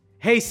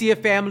Hey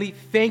CF family,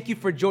 thank you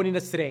for joining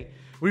us today.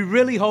 We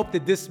really hope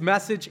that this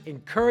message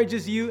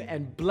encourages you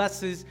and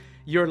blesses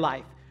your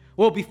life.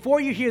 Well,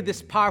 before you hear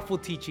this powerful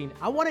teaching,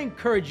 I want to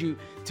encourage you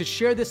to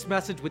share this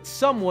message with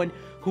someone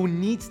who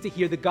needs to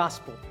hear the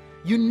gospel.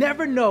 You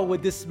never know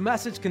what this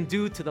message can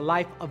do to the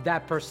life of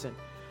that person.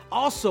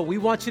 Also, we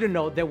want you to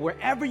know that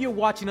wherever you're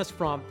watching us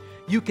from,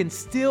 you can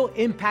still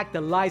impact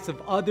the lives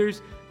of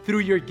others through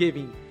your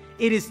giving.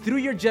 It is through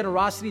your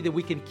generosity that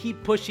we can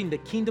keep pushing the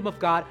kingdom of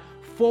God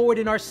forward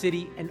in our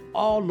city and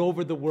all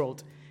over the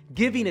world.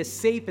 Giving is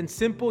safe and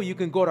simple. You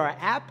can go to our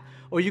app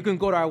or you can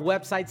go to our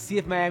website,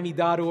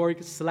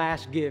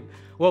 cfmiami.org/give.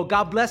 Well,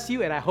 God bless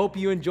you, and I hope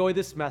you enjoy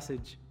this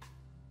message.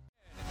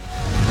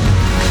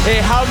 Hey,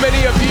 how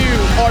many of you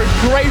are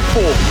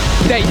grateful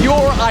that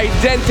your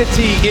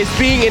identity is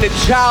being a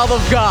child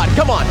of God?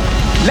 Come on,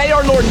 let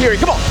our Lord hear it.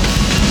 Come on.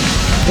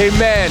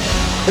 Amen.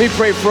 Let me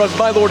pray for us.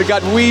 My Lord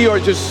God, we are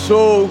just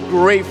so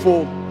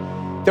grateful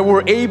that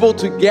we're able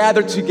to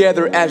gather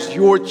together as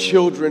your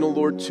children,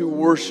 Lord, to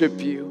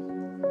worship you.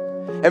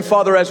 And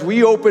Father, as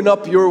we open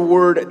up your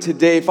word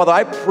today, Father,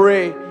 I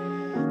pray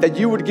that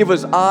you would give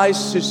us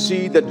eyes to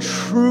see the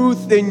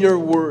truth in your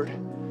word.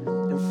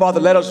 And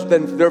Father, let us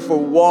then therefore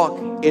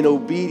walk in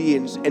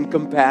obedience and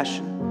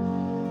compassion.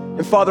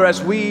 And Father,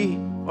 as we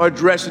are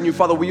addressing you,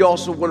 Father, we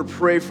also want to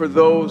pray for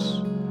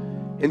those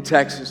in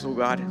Texas, oh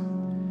God.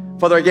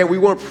 Father, again, we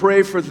want to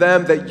pray for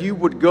them that you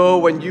would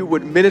go and you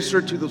would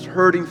minister to those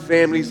hurting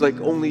families like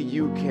only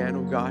you can,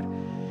 oh God.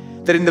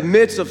 That in the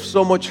midst of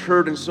so much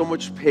hurt and so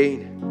much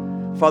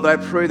pain, Father, I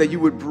pray that you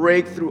would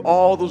break through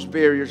all those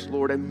barriers,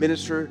 Lord, and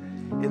minister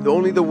in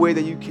only the way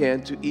that you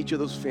can to each of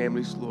those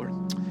families, Lord.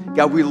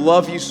 God, we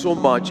love you so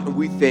much and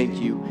we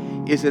thank you.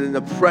 Is it in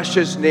the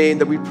precious name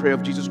that we pray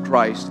of Jesus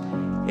Christ?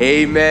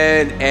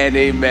 Amen and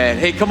amen.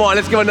 Hey, come on,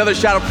 let's give another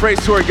shout of praise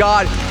to our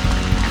God.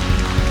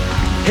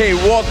 Hey,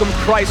 welcome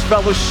Christ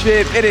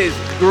Fellowship. It is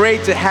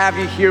great to have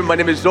you here. My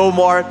name is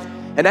Omar,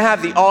 and I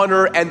have the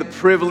honor and the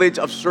privilege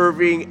of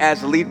serving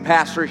as lead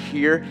pastor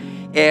here.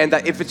 And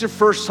if it's your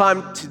first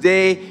time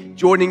today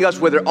joining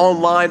us, whether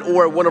online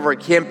or at one of our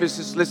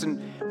campuses,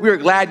 listen, we are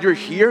glad you're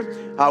here.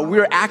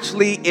 We're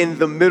actually in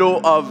the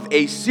middle of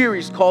a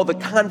series called The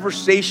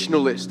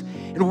Conversationalist.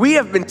 And we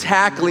have been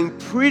tackling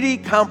pretty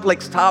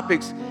complex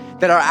topics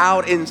that are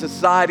out in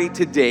society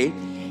today.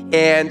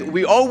 And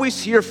we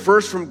always hear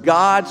first from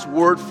God's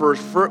word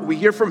first. We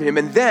hear from him,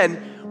 and then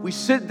we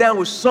sit down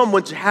with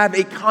someone to have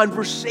a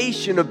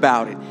conversation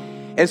about it.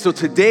 And so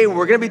today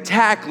we're going to be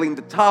tackling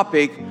the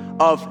topic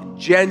of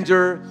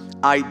gender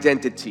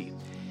identity.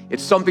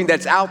 It's something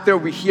that's out there.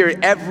 We hear it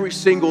every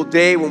single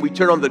day when we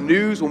turn on the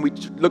news, when we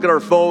look at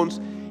our phones.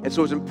 And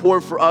so it's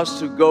important for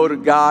us to go to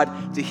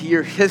God to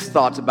hear his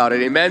thoughts about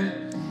it.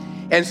 Amen?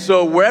 And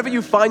so wherever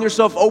you find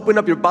yourself, open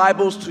up your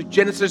Bibles to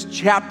Genesis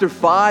chapter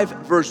 5,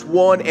 verse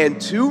 1 and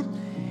 2.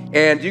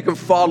 And you can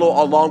follow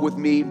along with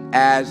me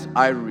as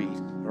I read.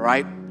 All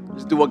right?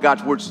 Let's do what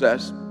God's word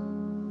says.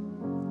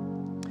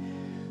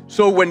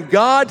 So when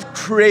God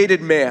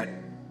created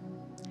man,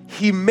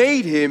 he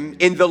made him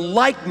in the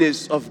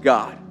likeness of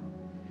God.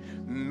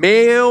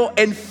 Male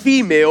and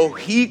female,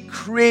 he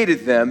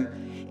created them.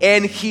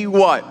 And he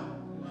what?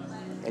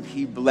 And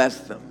he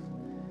blessed them.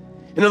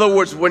 In other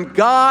words, when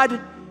God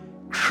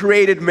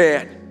created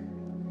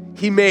man,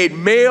 he made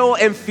male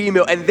and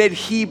female, and then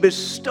he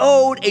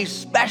bestowed a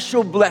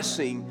special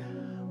blessing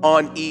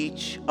on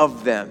each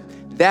of them.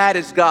 That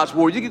is God's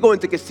word. You can go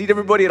and take a seat,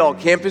 everybody, at all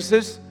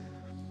campuses.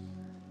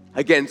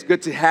 Again, it's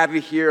good to have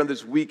you here on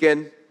this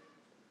weekend. And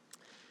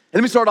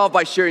let me start off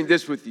by sharing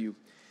this with you.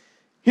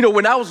 You know,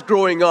 when I was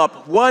growing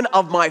up, one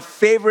of my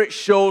favorite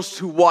shows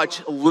to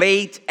watch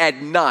late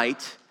at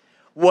night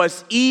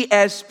was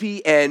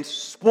ESPN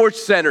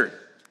SportsCenter.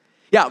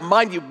 Yeah,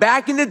 mind you,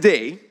 back in the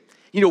day,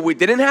 you know, we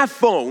didn't have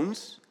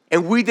phones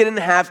and we didn't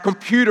have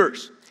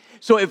computers.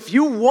 So if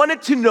you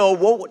wanted to know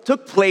what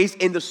took place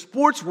in the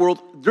sports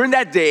world during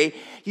that day,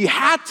 you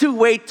had to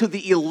wait to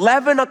the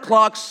 11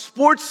 o'clock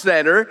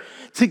SportsCenter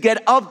to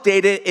get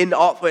updated in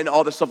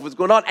all the stuff that was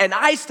going on. And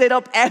I stayed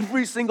up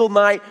every single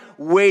night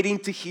waiting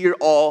to hear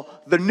all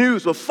the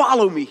news. Well,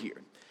 follow me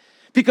here.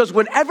 Because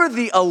whenever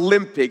the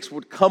Olympics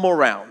would come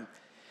around,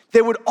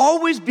 they would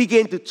always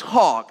begin to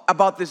talk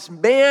about this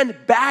man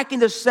back in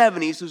the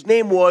 70s whose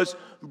name was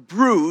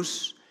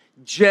Bruce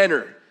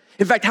Jenner.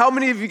 In fact, how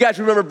many of you guys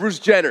remember Bruce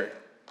Jenner?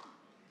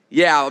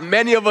 Yeah,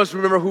 many of us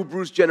remember who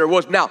Bruce Jenner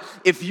was. Now,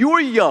 if you were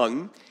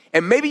young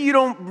and maybe you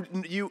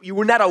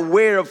were not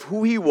aware of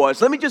who he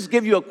was, let me just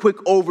give you a quick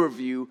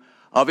overview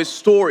of his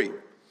story.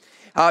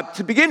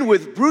 To begin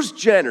with, Bruce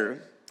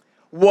Jenner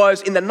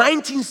was in the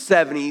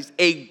 1970s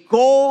a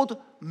gold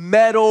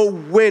medal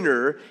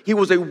winner. He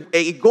was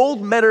a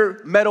gold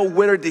medal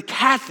winner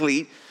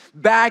decathlete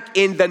back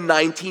in the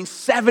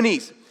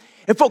 1970s.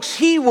 And folks,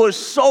 he was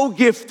so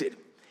gifted.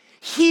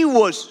 He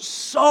was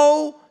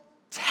so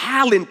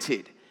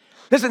talented.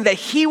 Listen, that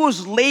he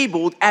was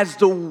labeled as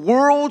the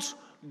world's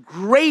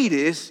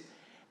greatest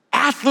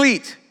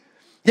athlete.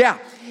 Yeah,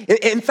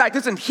 in fact,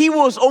 listen, he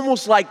was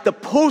almost like the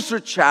poster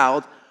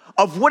child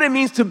of what it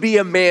means to be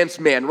a man's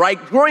man,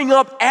 right? Growing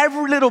up,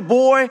 every little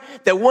boy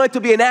that wanted to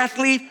be an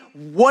athlete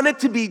wanted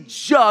to be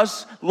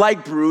just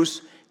like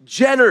Bruce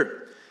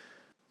Jenner.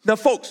 Now,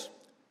 folks,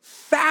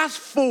 fast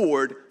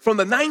forward from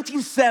the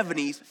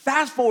 1970s,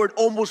 fast forward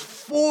almost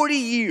 40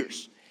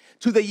 years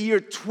to the year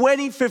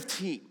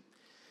 2015.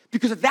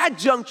 Because at that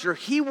juncture,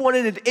 he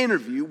wanted an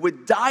interview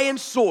with Diane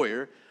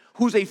Sawyer,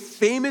 who's a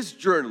famous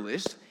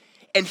journalist,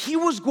 and he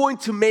was going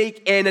to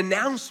make an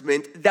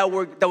announcement that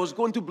was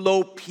going to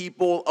blow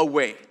people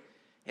away.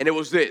 And it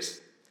was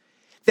this,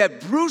 that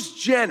Bruce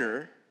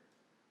Jenner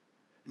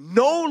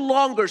no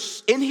longer,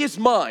 in his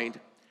mind,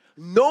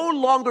 no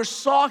longer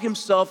saw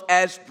himself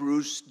as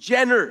Bruce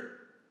Jenner.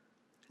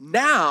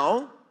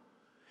 Now,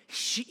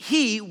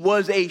 he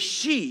was a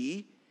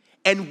she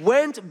and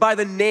went by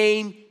the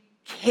name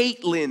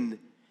Caitlyn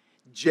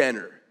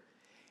Jenner.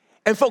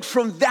 And folks,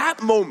 from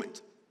that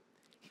moment,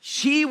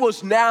 she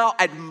was now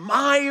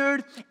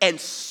admired and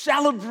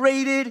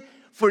celebrated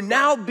for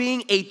now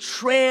being a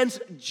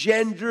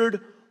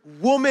transgendered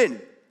woman.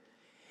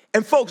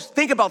 And folks,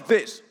 think about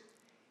this.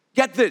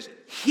 Get this.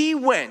 He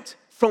went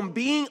from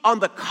being on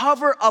the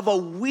cover of a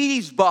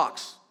Wheaties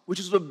box, which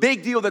was a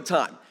big deal at the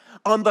time,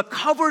 on the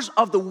covers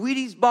of the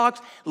Wheaties box,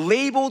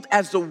 labeled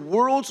as the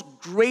world's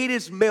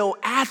greatest male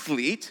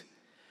athlete,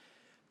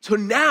 to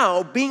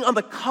now being on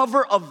the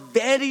cover of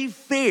Vanity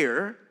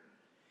Fair,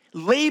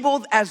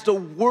 labeled as the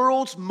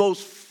world's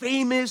most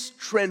famous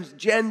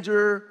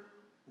transgender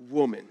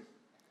woman.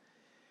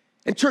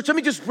 And church, let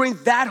me just bring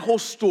that whole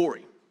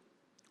story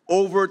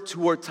over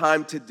to our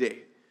time today.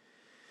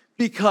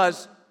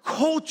 Because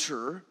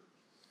culture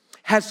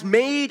has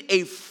made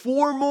a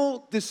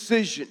formal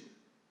decision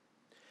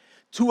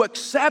to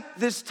accept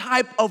this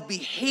type of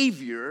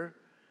behavior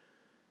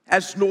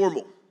as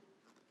normal.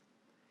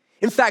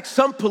 In fact,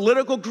 some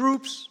political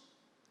groups,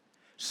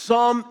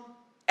 some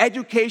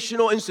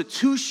educational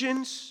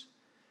institutions,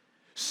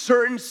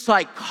 certain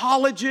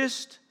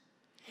psychologists,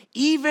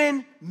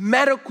 even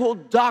medical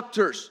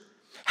doctors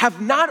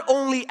have not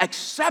only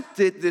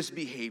accepted this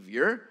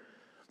behavior,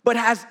 but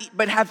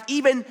have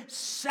even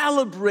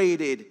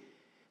celebrated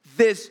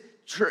this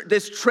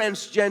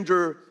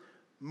transgender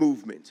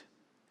movement.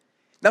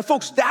 Now,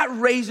 folks, that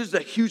raises a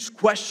huge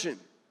question,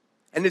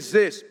 and it's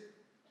this: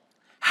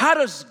 how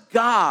does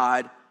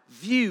God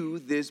view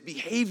this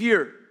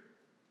behavior?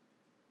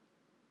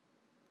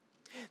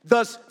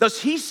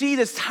 Does he see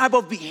this type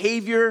of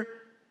behavior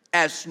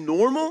as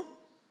normal?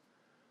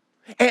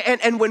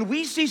 And when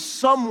we see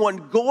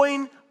someone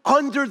going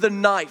under the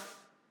knife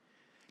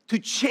to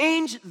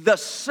change the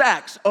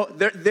sex,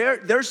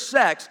 their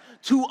sex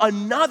to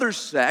another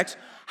sex,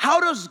 how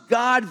does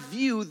God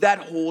view that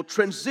whole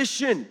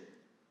transition?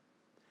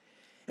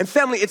 And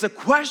family, it's a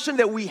question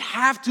that we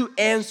have to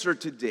answer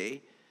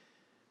today,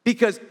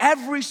 because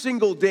every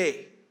single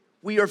day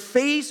we are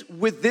faced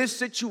with this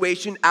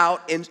situation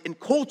out in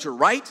culture,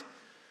 right?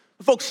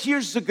 Folks,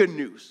 here's the good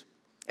news,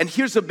 and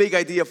here's the big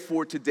idea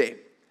for today.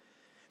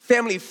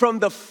 Family, from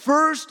the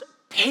first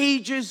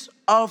pages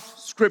of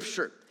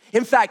Scripture,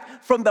 in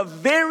fact, from the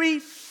very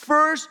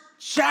first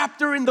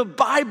chapter in the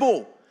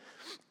Bible,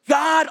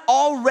 God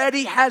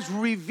already has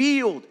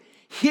revealed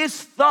his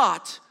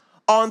thought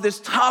on this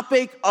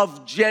topic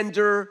of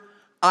gender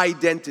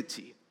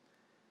identity.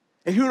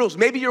 And who knows,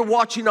 maybe you're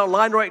watching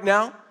online right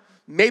now,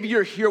 maybe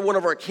you're here at one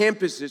of our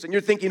campuses and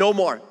you're thinking,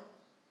 Omar,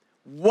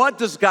 what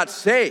does God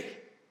say?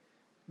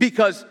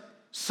 Because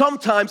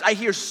sometimes I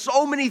hear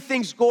so many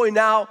things going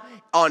out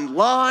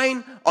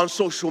online, on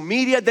social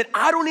media, that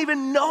I don't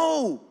even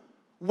know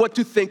what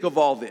to think of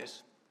all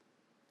this.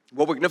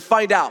 Well, we're gonna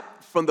find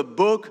out from the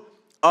book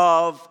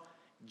of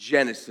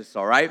Genesis,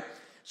 all right?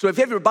 So if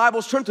you have your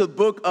Bibles, turn to the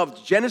book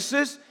of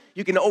Genesis.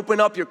 You can open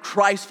up your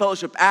Christ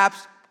Fellowship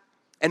apps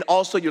and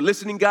also your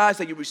listening guides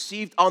that you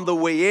received on the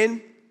way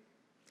in.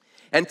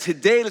 And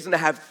today, listen, I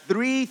have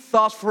 3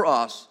 thoughts for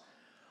us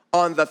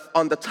on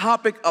the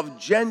topic of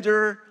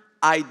gender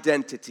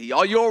identity.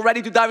 Are you all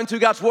ready to dive into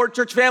God's Word,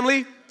 church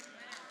family?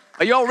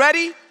 Are you all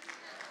ready?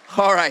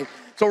 All right.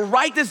 So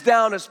write this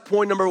down as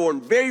point number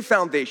 1, very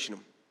foundational.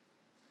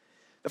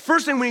 The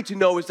first thing we need to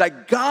know is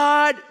that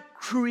God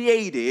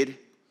created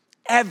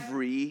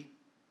every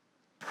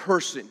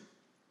person.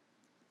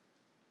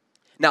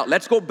 Now,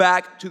 let's go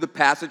back to the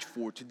passage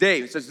for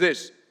today. It says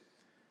this.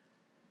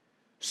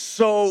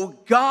 So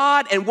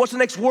God, and what's the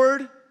next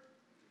word?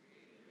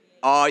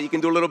 You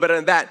can do a little better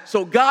than that.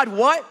 So God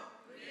what?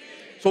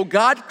 Created. So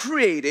God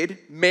created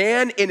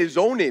man in his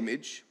own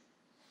image.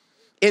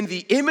 In the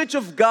image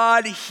of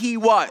God, he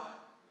what?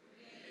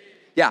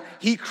 Created. Yeah,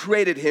 he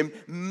created him.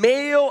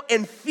 Male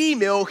and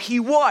female, he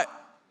what?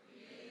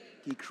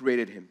 Created. He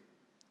created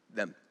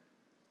them.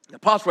 Now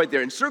pause right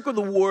there and circle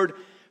the word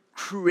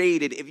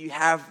created if you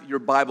have your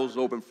Bibles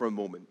open for a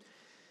moment.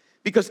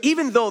 Because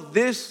even though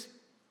this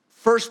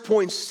first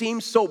point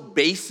seems so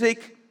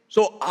basic,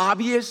 so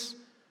obvious,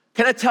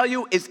 can I tell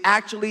you it's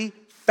actually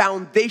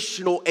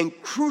foundational and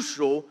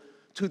crucial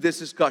to this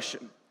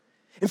discussion.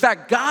 In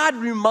fact, God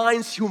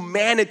reminds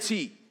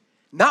humanity,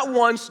 not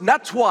once,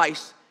 not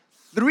twice,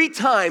 3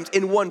 times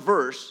in one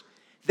verse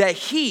that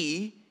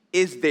he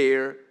is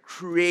their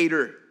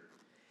creator.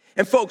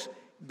 And folks,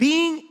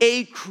 being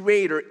a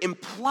creator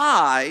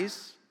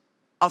implies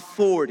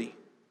authority.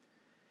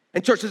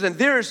 And church, listen,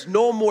 there is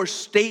no more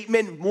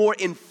statement more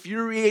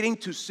infuriating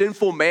to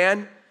sinful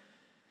man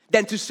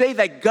than to say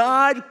that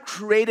God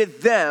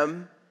created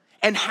them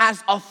and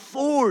has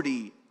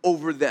authority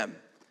over them.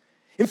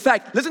 In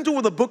fact, listen to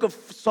what the book of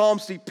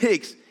Psalms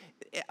depicts,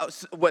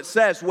 what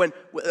says when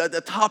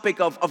the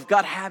topic of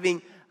God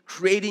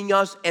creating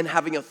us and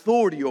having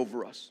authority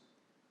over us.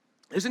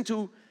 Listen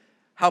to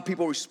how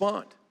people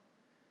respond.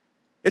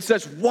 It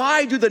says,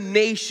 why do the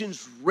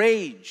nations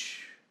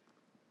rage?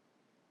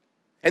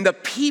 And the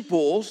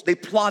peoples, they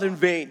plot in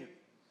vain.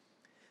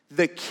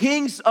 The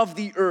kings of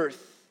the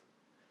earth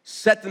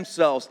set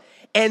themselves,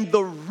 and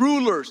the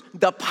rulers,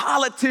 the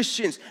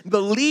politicians,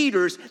 the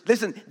leaders,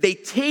 listen, they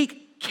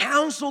take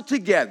counsel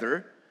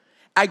together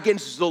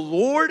against the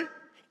Lord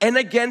and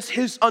against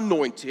his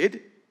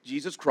anointed,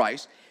 Jesus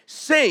Christ,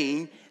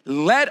 saying,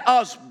 let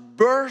us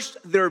burst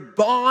their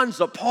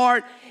bonds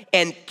apart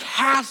and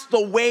cast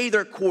away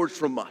their cords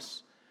from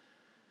us.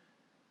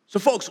 So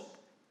folks,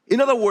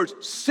 in other words,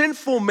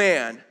 sinful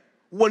man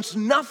wants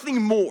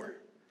nothing more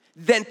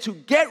than to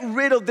get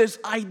rid of this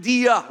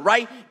idea,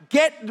 right?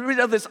 Get rid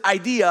of this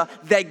idea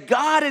that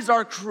God is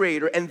our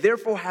creator and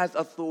therefore has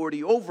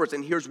authority over us.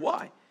 And here's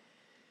why.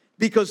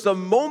 Because the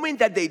moment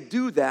that they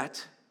do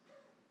that,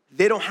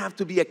 they don't have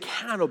to be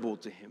accountable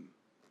to him.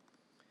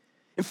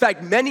 In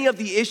fact, many of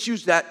the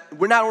issues that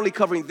we're not only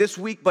covering this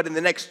week, but in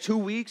the next 2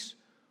 weeks,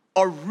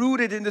 are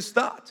rooted in this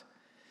thought.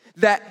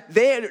 That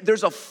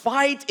there's a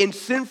fight in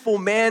sinful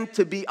man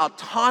to be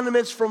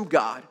autonomous from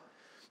God,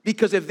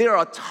 because if they're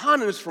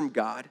autonomous from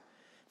God,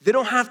 they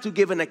don't have to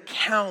give an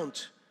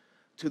account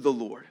to the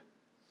Lord.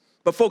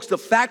 But folks, the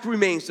fact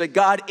remains that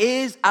God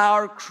is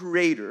our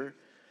creator,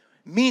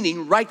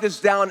 meaning, write this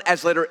down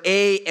as letter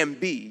A and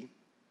B,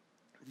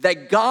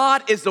 that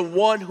God is the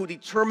one who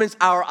determines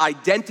our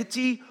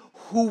identity,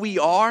 who we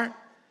are,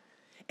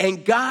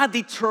 and God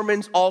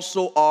determines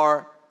also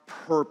our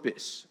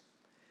purpose.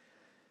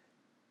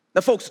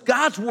 Now folks,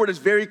 God's word is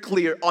very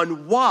clear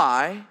on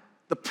why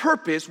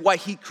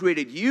he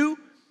created you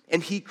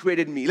and he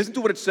created me. Listen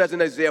to what it says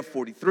in Isaiah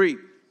 43.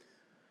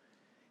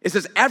 It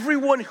says,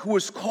 everyone who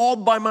is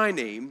called by my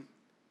name,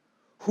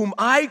 whom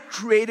I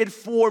created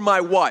for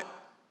my what?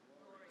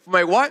 For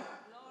my what?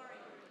 Glory.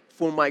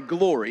 For my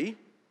glory,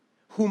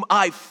 whom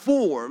I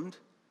formed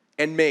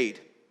and made.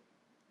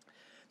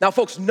 Now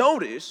folks,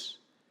 notice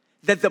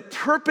that the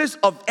purpose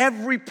of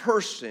every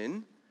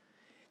person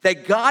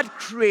that God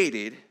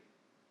created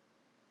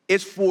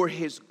is for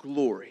his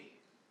glory.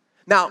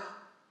 Now,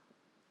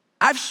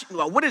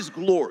 what is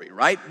glory,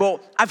 right?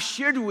 Well, I've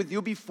shared it with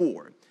you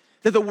before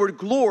that the word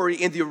glory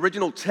in the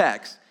original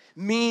text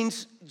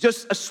means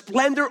just a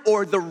splendor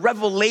or the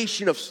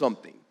revelation of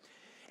something.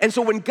 And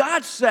so when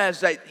God says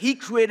that he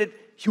created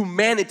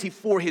humanity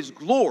for his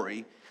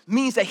glory,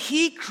 means that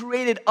he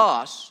created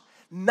us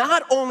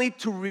not only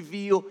to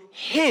reveal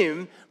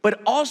him,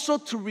 but also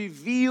to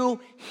reveal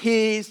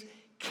his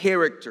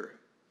character.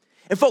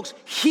 And folks,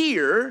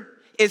 here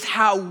is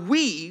how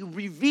we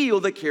reveal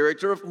the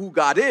character of who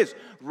God is.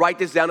 Write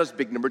this down as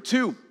big number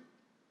 2.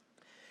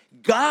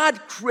 God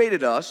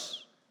created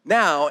us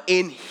now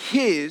in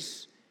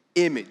his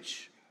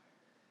image.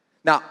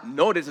 Now,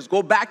 notice, let's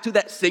go back to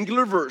that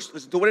singular verse.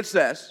 Listen to what it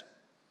says.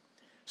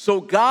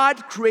 So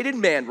God created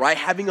man, right,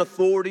 having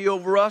authority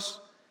over us.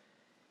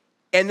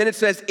 And then it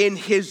says, in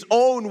his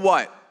own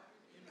what?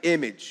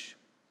 Image.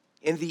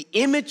 In the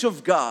image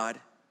of God,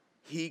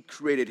 he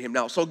created him.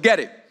 Now, so get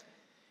it.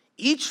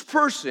 Each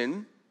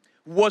person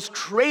was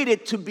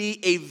created to be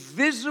a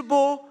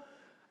visible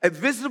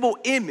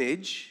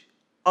image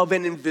of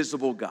an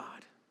invisible God.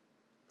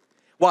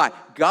 Why?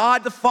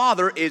 God the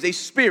Father is a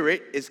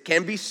spirit,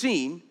 can be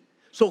seen.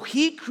 So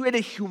he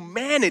created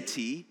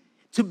humanity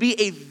to be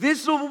a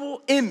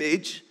visible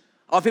image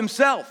of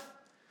himself.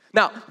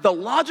 Now, the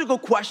logical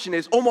question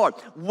is, Omar,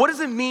 what does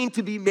it mean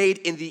to be made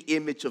in the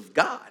image of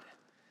God?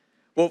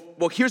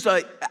 Well, here's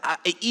an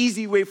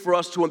easy way for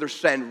us to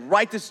understand.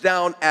 Write this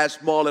down as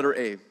small letter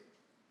A.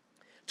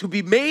 To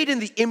be made in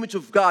the image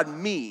of God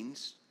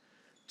means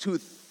to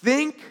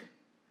think,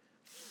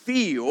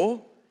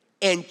 feel,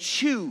 and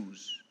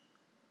choose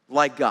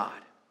like God.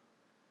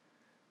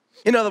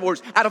 In other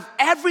words, out of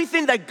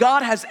everything that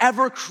God has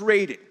ever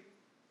created,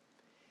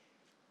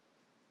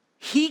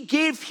 he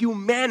gave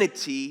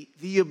humanity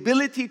the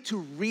ability to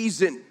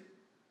reason,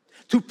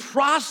 to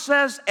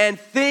process and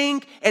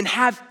think and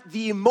have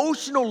the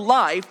emotional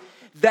life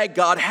that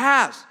God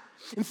has.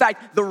 In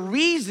fact, the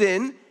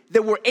reason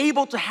that we're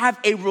able to have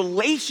a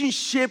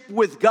relationship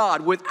with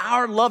God, with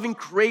our loving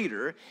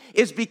creator,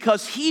 is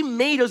because he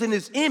made us in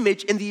his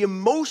image in the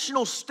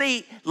emotional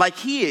state like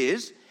he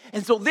is,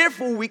 and so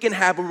therefore we can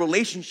have a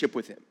relationship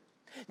with him.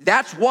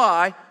 That's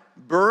why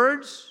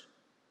birds,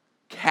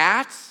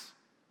 cats,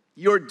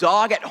 your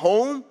dog at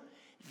home,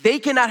 they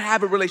cannot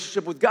have a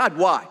relationship with God.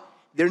 Why?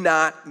 They're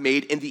not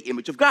made in the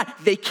image of God.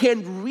 They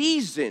can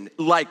reason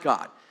like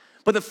God.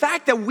 But the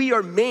fact that we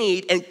are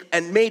made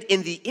and made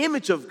in the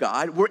image of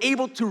God, we're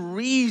able to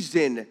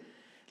reason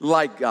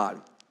like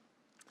God.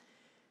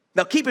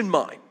 Now keep in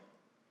mind,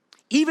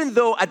 even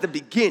though at the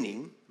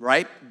beginning,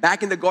 right,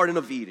 back in the Garden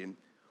of Eden,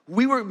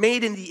 we were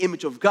made in the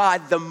image of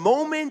God, the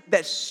moment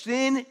that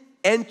sin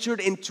entered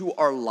into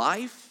our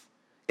life,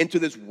 into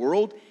this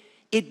world,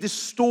 it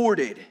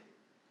distorted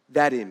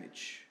that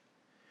image.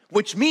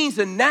 Which means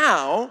that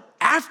now,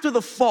 after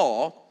the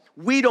fall,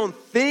 we don't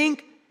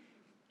think,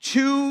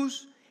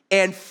 choose,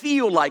 and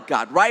feel like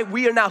God, right?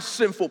 We are now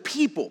sinful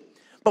people.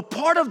 But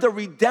part of the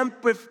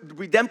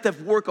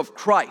redemptive work of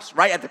Christ,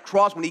 right, at the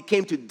cross when he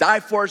came to die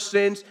for our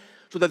sins,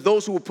 so that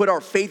those who would put our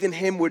faith in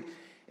him would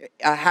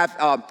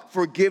have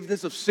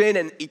forgiveness of sin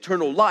and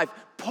eternal life.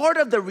 Part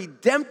of the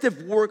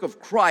redemptive work of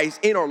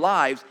Christ in our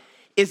lives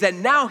is that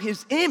now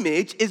his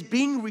image is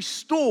being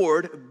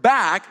restored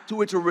back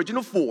to its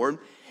original form.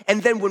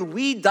 And then when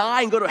we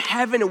die and go to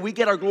heaven and we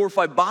get our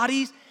glorified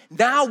bodies,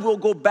 now we'll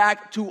go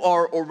back to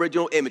our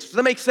original image. Does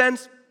that make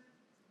sense?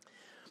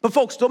 But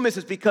folks, don't miss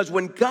this, because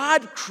when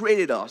God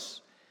created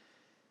us,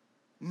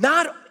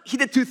 he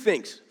did two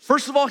things.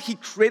 First of all, he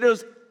created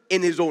us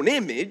in his own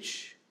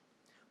image,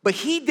 but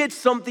he did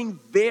something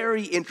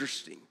very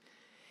interesting.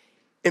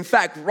 In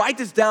fact, write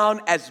this down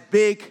as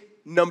big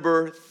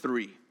number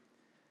 3.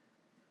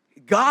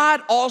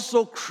 God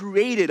also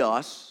created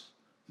us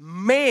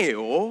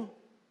male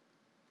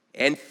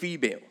and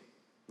female,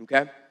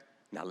 okay?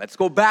 Now let's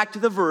go back to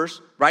the verse,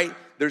 right?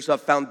 There's a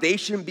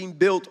foundation being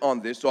built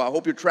on this, so I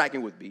hope you're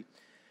tracking with me.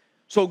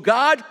 So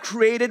God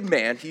created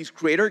man, he's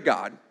creator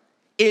God,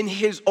 in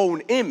his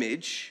own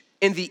image.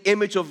 In the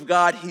image of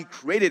God, he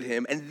created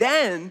him. And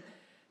then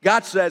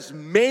God says,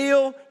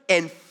 male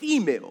and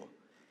female,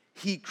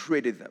 he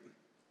created them.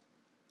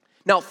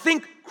 Now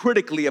think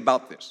critically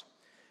about this.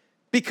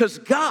 Because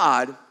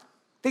God,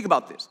 think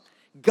about this.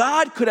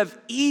 God could have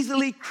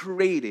easily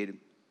created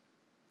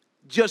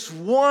just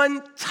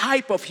one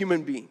type of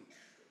human being.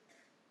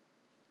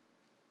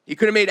 He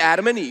could have made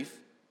Adam and Eve,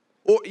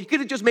 or he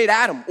could have just made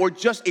Adam, or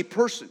just a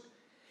person.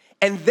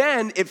 And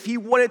then if he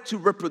wanted to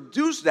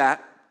reproduce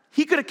that,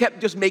 he could have kept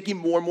just making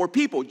more and more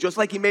people. Just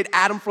like he made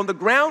Adam from the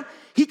ground,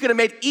 he could have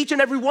made each and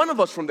every one of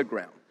us from the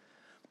ground.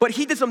 But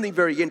he did something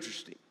very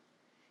interesting.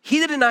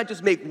 He did not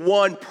just make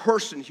one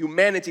person,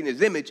 humanity, in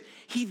his image.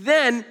 He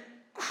then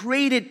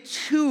created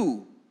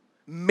 2,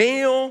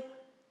 male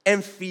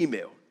and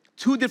female,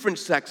 2 different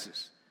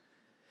sexes.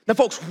 Now,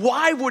 folks,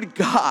 why would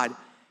God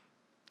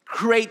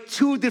create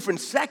 2 different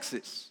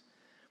sexes?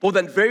 Well,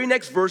 then very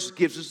next verse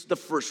gives us the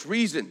first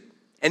reason,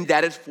 and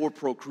that is for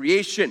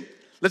procreation.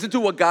 Listen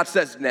to what God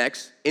says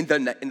next in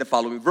the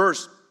following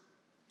verse.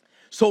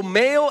 So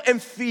male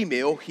and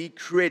female, he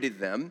created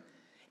them,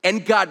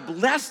 and God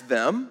blessed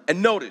them.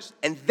 And notice,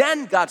 and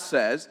then God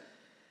says,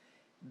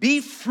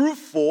 be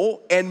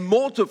fruitful and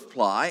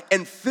multiply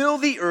and fill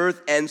the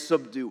earth and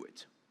subdue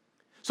it.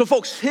 So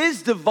folks,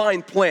 his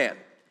divine plan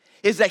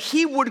is that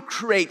he would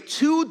create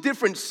 2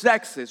 different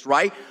sexes,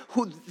 right?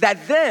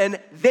 That then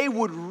they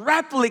would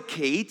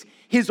replicate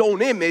his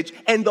own image,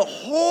 and the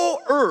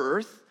whole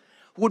earth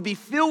would be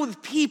filled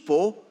with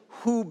people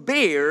who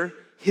bear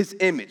his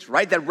image,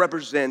 right? That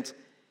represent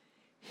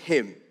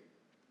him.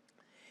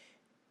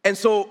 And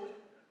so,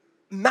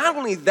 not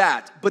only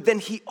that, but then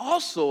he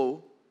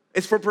also,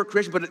 it's for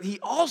procreation, but he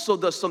also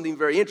does something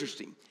very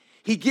interesting.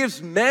 He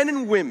gives men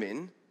and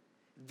women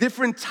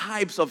different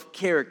types of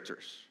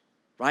characters,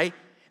 right?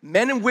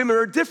 Men and women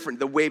are different.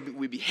 The way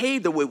we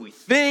behave, the way we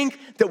think,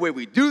 the way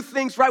we do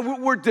things, right?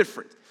 We're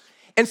different.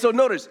 And so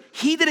notice,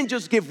 he didn't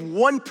just give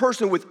one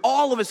person with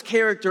all of his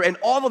character and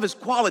all of his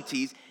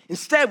qualities.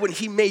 Instead, when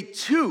he made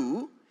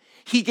 2,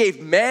 he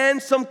gave men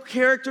some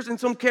characters and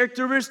some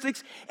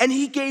characteristics, and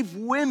he gave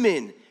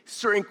women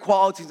certain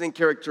qualities and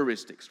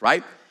characteristics,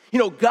 right? You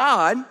know,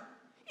 God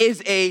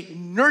is a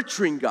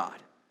nurturing God,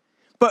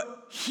 but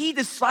he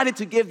decided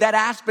to give that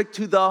aspect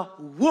to the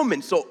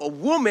woman. So a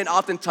woman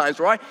oftentimes,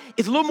 right,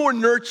 is a little more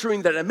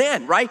nurturing than a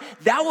man, right?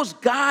 That was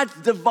God's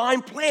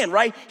divine plan,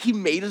 right? He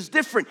made us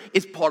different.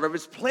 It's part of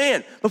his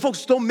plan. But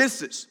folks, don't miss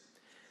this.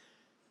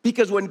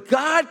 Because when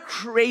God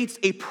creates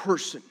a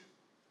person,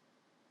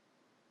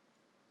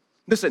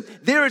 listen,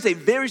 there is a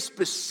very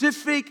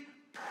specific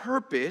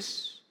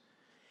purpose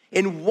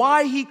in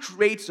why he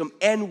creates them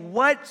and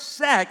what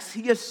sex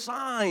he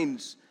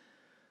assigns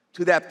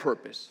to that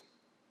purpose.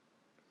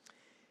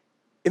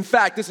 In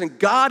fact, listen,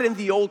 God in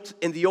the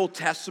Old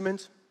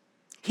Testament,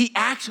 he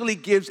actually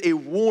gives a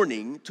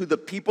warning to the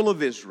people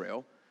of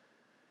Israel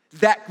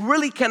that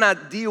really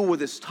cannot deal with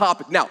this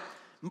topic. Now,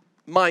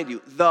 mind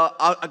you,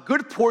 a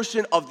good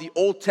portion of the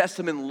Old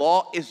Testament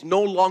law is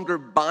no longer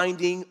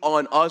binding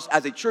on us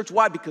as a church.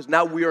 Why? Because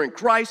now we are in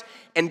Christ,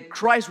 and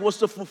Christ was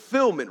the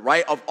fulfillment,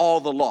 right, of all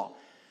the law.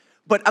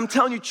 But I'm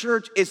telling you,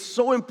 church, it's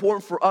so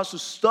important for us to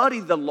study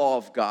the law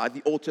of God,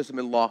 the Old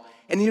Testament law.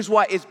 And here's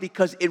why. It's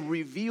because it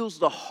reveals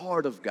the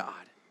heart of God.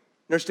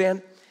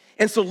 Understand?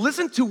 And so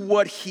listen to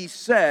what he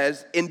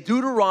says in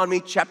Deuteronomy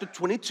chapter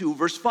 22,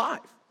 verse 5.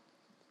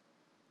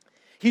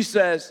 He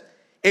says,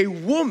 a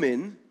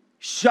woman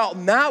shall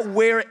not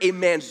wear a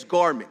man's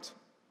garment,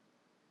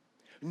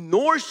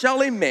 nor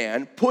shall a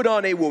man put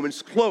on a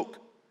woman's cloak.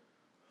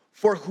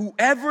 For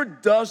whoever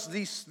does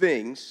these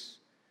things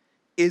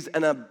is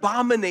an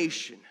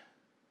abomination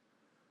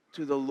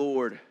to the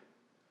Lord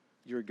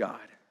your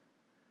God.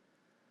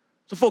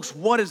 So folks,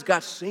 what is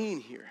God saying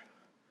here?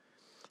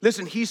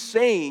 Listen, he's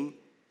saying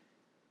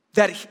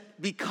that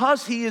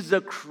because he is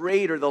the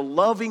creator, the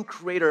loving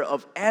creator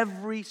of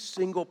every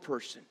single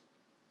person,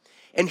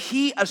 and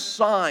he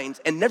assigns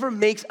and never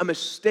makes a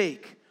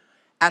mistake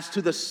as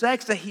to the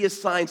sex that he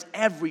assigns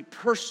every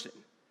person,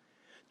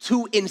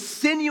 to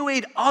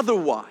insinuate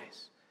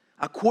otherwise,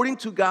 according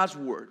to God's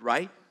word,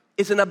 right,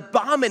 is an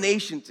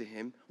abomination to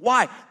him.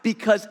 Why?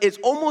 Because it's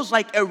almost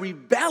like a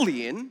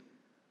rebellion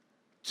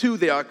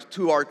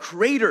to our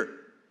creator.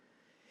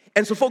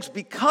 And so folks,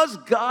 because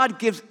God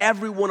gives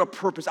everyone a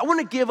purpose, I want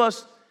to give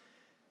us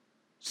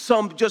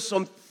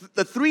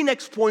the three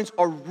next points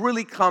are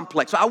really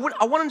complex. So I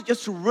want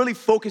just to really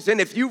focus in.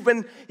 If you've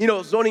been,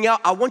 zoning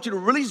out, I want you to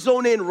really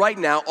zone in right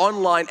now,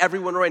 online,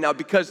 everyone right now,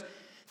 because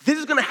this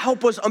is gonna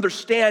help us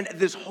understand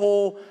this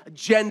whole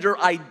gender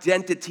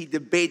identity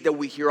debate that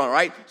we hear on,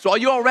 right? So are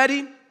you all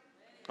ready?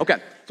 Okay,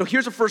 so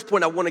here's the first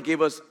point I wanna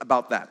give us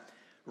about that.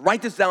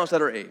 Write this down as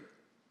letter A.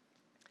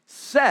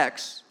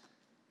 Sex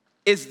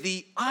is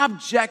the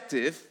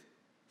objective,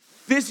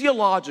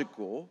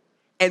 physiological,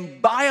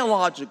 and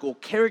biological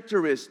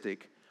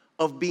characteristic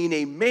of being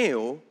a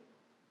male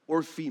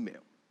or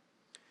female.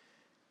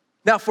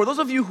 Now, for those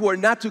of you who are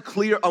not too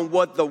clear on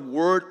what the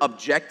word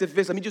objective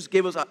is, let me just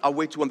give us a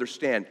way to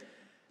understand.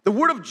 The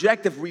word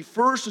objective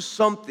refers to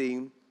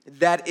something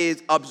that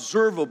is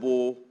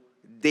observable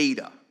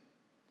data,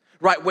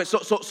 right? When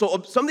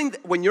something's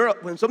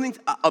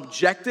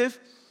objective,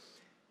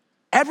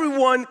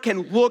 everyone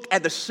can look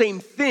at the same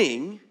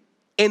thing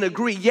and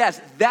agree, yes,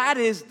 that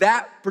is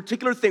that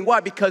particular thing. Why?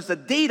 Because the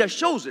data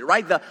shows it,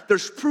 right?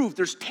 There's proof,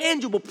 there's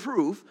tangible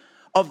proof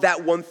of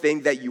that one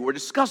thing that you were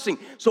discussing.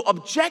 So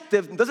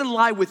objective doesn't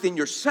lie within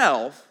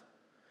yourself.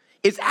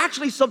 It's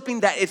actually something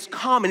that is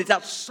common. It's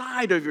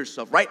outside of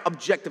yourself, right?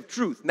 Objective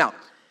truth. Now,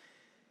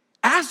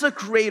 as the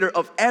creator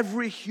of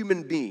every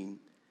human being,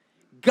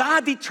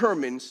 God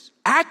determines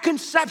at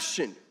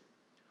conception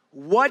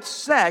what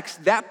sex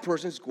that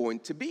person's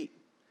going to be.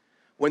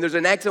 When there's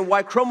an X and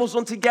Y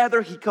chromosome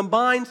together, he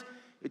combines,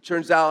 it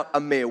turns out a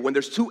male. When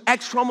there's two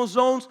X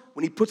chromosomes,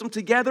 when he puts them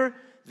together,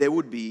 there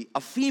would be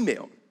a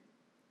female.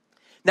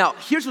 Now,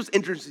 here's what's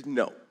interesting to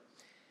know.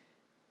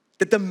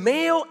 That the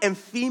male and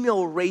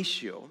female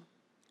ratio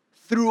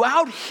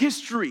throughout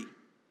history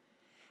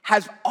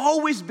has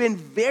always been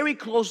very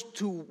close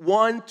to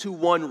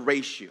 1-to-1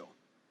 ratio,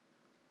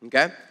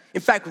 okay? In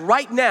fact,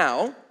 right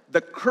now,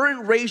 the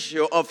current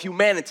ratio of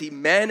humanity,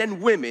 men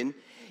and women,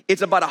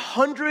 it's about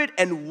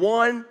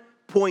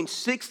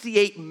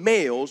 101.68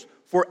 males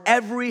for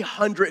every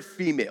 100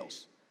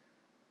 females.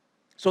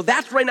 So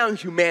that's right now in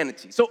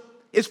humanity. So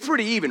it's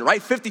pretty even,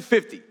 right?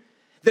 50-50.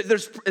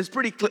 It's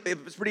pretty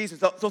easy.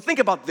 So think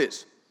about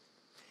this.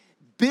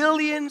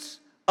 Billions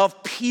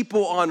of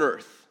people on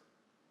earth.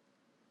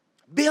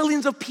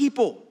 Billions of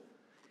people.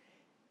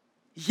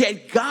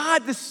 Yet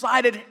God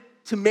decided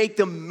to make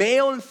them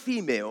male and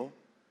female.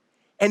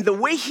 And the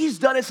way he's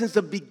done it since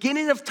the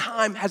beginning of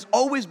time has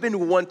always been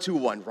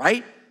 1-to-1,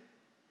 right?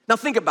 Now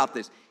think about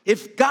this.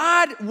 If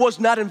God was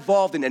not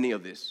involved in any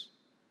of this,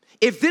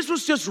 if this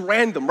was just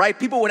random, right?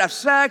 People would have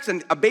sex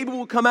and a baby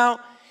would come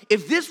out.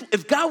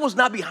 If God was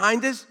not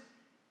behind this,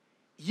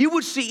 you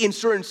would see in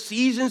certain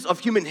seasons of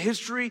human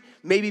history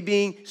maybe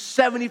being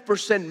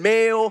 70%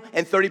 male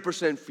and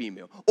 30%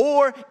 female,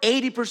 or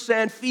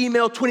 80%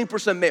 female,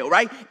 20% male,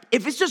 right?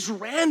 If it's just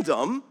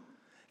random,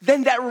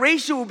 then that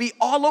ratio will be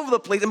all over the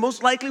place, and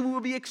most likely we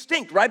will be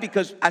extinct, right?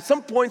 Because at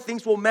some point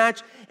things will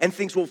match and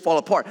things will fall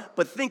apart.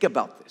 But think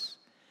about this.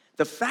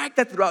 The fact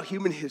that throughout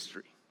human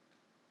history,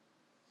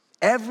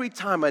 every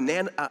time a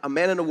man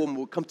and a woman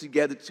will come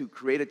together to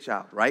create a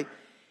child, right?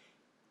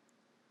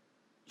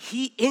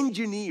 He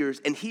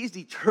engineers and he's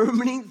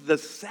determining the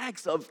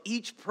sex of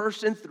each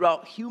person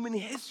throughout human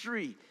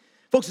history.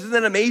 Folks, isn't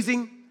that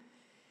amazing?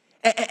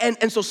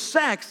 And so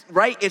sex,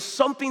 right, is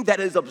something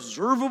that is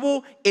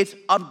observable, it's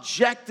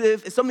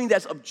objective, it's something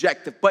that's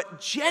objective.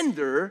 But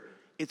gender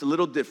is a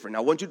little different. Now,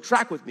 I want you to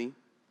track with me.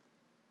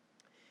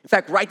 In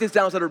fact, write this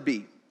down as letter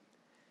B.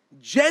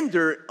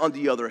 Gender, on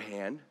the other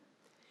hand,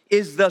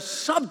 is the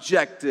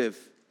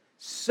subjective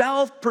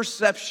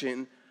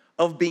self-perception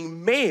of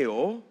being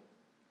male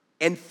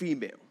and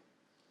female.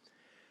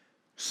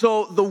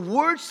 So the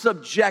word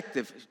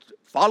subjective,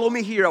 follow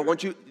me here, I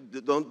want you,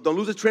 don't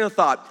lose the train of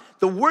thought.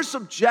 The word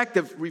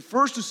subjective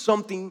refers to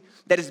something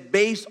that is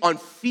based on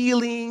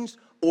feelings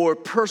or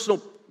personal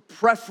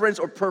preference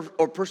or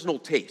personal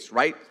taste,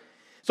 right?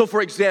 So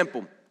for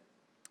example,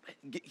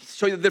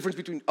 show you the difference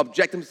between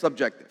objective and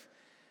subjective.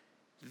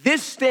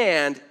 This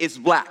stand is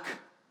black.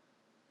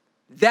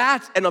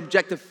 That's an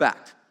objective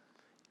fact.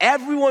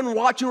 Everyone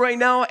watching right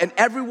now and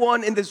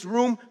everyone in this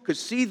room could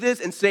see this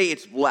and say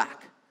it's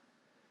black.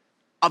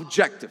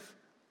 Objective,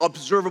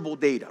 observable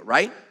data,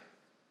 right?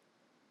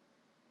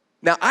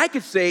 Now, I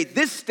could say,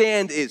 this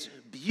stand is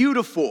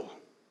beautiful.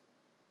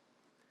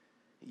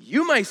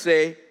 You might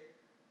say,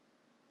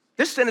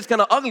 this stand is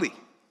kind of ugly,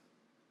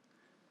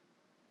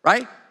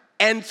 right?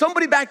 And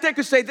somebody back there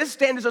could say, this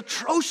stand is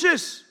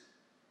atrocious.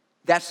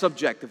 That's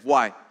subjective.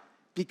 Why?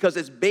 Because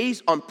it's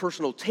based on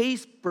personal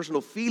taste,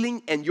 personal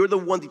feeling, and you're the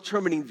one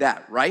determining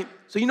that, right?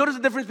 So you notice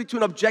the difference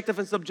between objective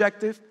and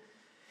subjective?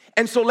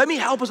 And so let me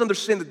help us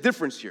understand the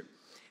difference here.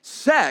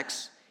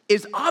 Sex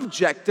is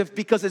objective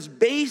because it's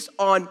based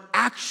on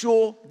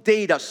actual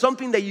data,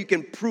 something that you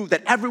can prove,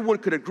 that everyone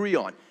could agree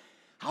on.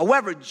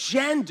 However,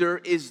 gender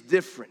is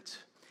different.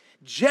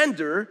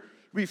 Gender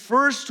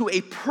refers to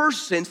a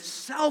person's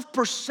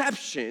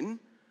self-perception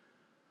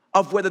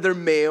of whether they're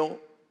male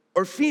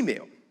or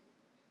female.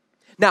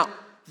 Now,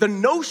 the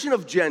notion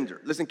of gender,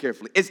 listen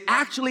carefully, is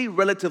actually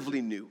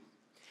relatively new.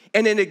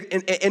 And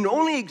it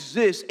only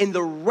exists in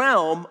the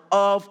realm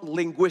of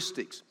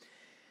linguistics.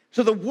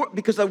 So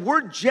because the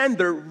word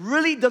gender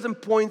really doesn't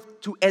point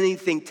to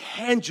anything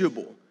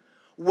tangible.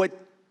 What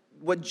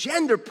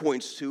gender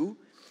points to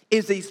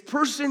is a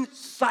person's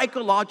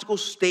psychological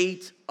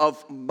state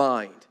of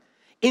mind,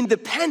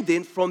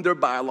 independent from their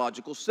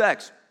biological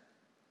sex.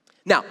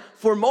 Now,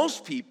 for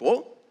most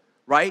people,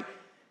 right,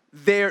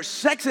 their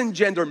sex and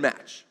gender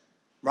match,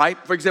 right?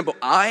 For example,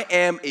 I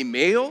am a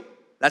male,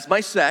 that's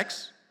my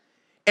sex,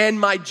 and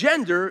my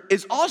gender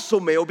is also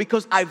male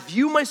because I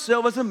view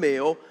myself as a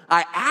male,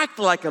 I act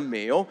like a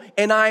male,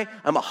 and I'm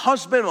a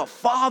husband, I'm a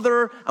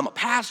father, I'm a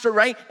pastor,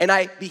 right? And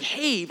I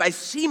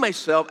see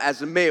myself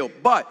as a male.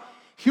 But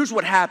here's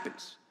what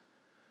happens.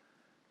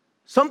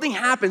 Something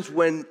happens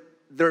when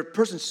their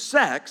person's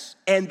sex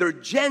and their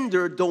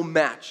gender don't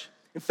match.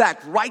 In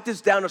fact, write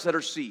this down as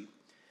letter C.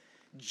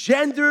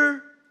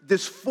 Gender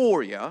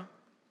dysphoria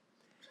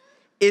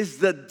is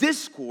the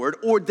discord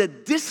or the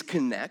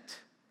disconnect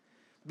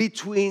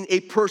between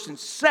a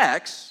person's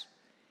sex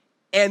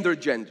and their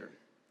gender.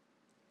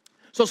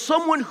 So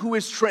someone who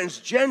is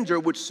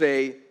transgender would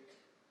say,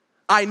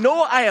 I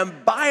know I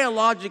am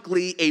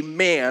biologically a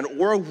man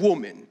or a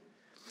woman,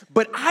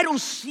 but I don't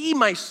see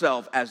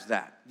myself as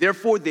that.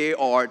 Therefore, they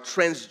are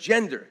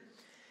transgender.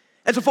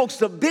 And so, folks,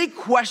 the big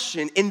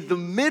question in the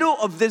middle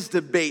of this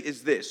debate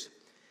is this.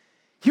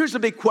 Here's the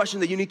big question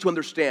that you need to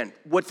understand.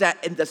 What's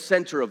in the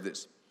center of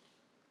this?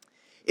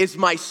 Is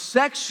my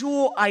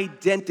sexual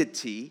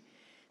identity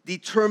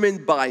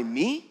determined by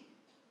me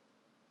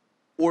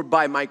or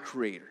by my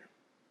Creator?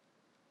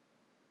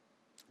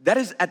 That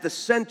is at the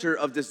center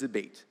of this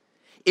debate.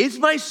 Is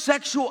my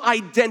sexual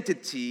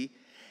identity,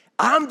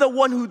 I'm the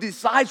one who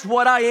decides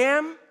what I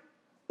am,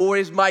 or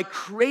is my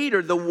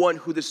Creator the one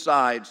who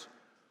decides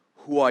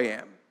who I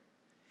am?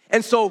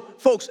 And so,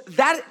 folks,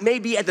 that may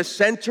be at the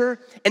center,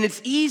 and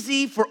it's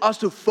easy for us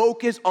to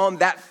focus on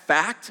that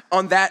fact,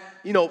 on that,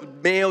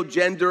 male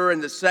gender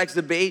and the sex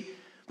debate.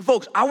 But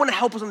folks, I want to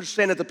help us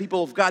understand that the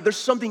people of God, there's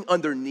something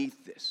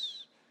underneath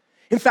this.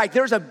 In fact,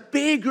 there's a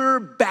bigger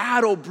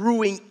battle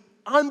brewing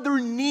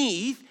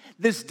underneath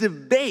this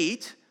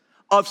debate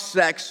of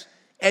sex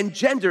and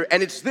gender,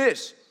 and it's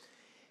this.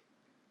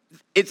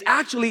 It's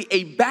actually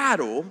a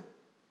battle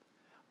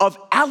of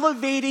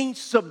elevating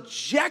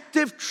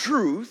subjective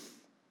truth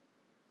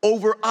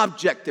over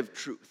objective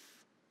truth.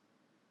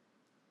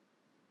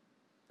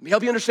 Let me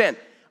help you understand.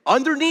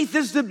 Underneath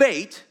this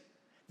debate,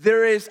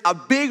 there is a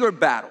bigger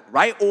battle,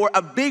 right? Or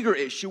a bigger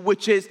issue,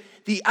 which is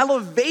the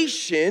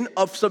elevation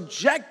of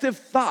subjective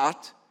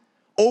thought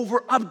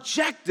over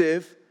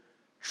objective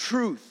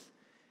truth.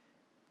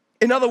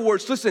 In other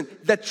words, listen,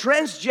 the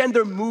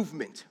transgender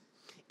movement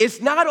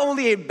is not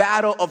only a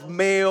battle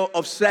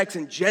of sex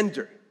and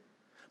gender,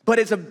 but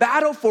it's a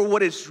battle for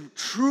what is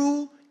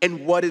true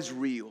and what is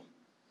real.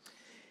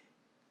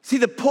 See,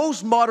 the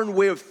postmodern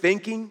way of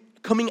thinking,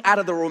 coming out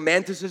of the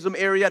romanticism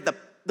area,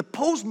 the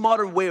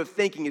postmodern way of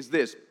thinking is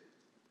this,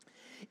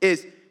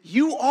 is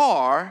you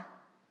are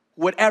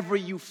whatever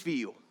you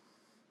feel.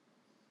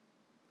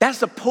 That's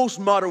the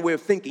postmodern way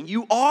of thinking.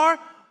 You are,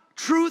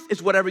 truth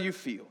is whatever you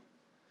feel.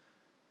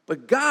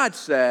 But God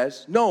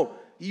says, no,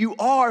 you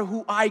are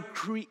who I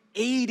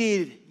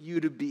created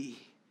you to be.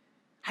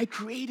 I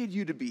created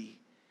you to be.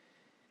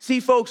 See,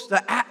 folks,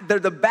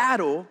 the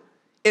battle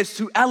is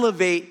to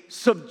elevate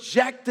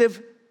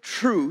subjective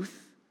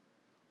truth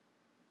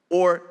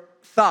or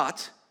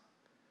thought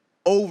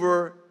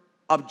over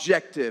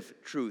objective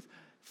truth.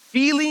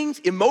 Feelings,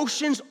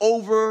 emotions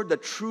over the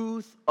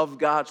truth of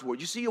God's word.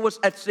 You see what's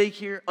at stake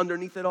here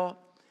underneath it all?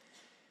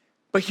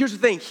 But here's the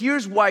thing.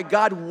 Here's why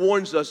God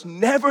warns us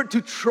never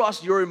to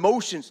trust your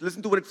emotions.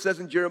 Listen to what it says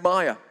in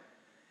Jeremiah.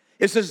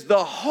 It says,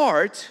 the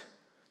heart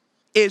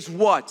is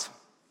what?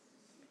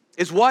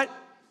 Is what?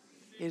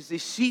 Is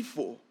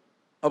deceitful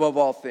above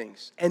all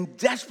things and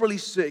desperately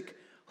sick.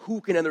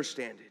 Who can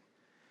understand it?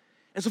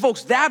 And so,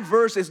 folks, that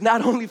verse is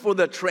not only for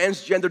the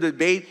transgender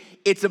debate,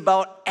 it's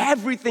about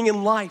everything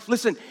in life.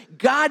 Listen,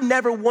 God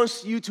never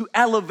wants you to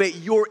elevate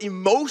your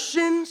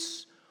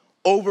emotions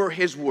over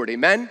His word.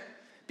 Amen?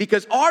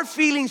 Because our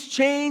feelings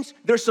change,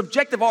 they're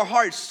subjective, our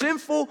heart is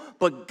sinful,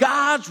 but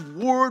God's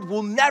word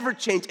will never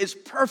change. It's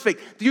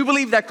perfect. Do you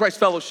believe that, Christ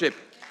Fellowship?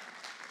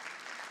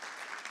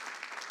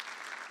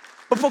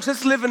 But folks,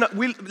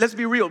 let's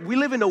be real. We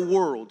live in a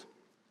world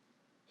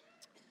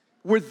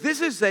where this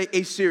is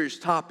a serious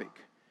topic.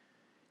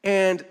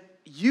 And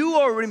you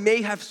already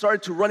may have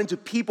started to run into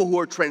people who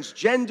are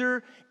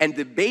transgender, and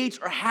debates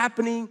are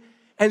happening.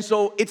 And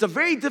so it's a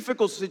very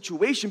difficult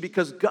situation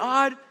because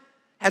God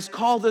has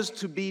called us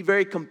to be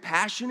very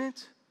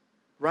compassionate,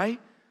 right?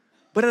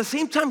 But at the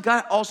same time,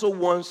 God also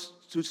wants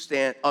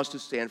us to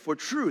stand for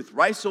truth,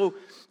 right? So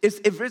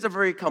it is a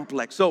very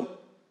complex. So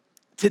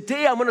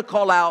today I'm gonna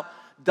call out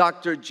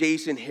Dr.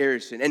 Jason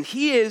Harrison, and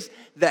he is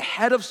the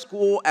head of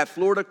school at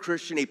Florida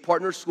Christian, a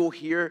partner school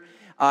here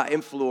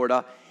in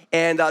Florida.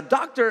 And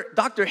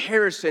Dr.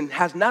 Harrison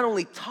has not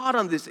only taught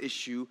on this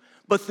issue,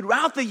 but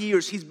throughout the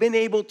years, he's been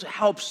able to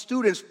help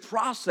students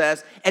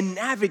process and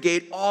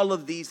navigate all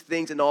of these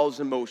things and all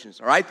those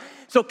emotions, all right?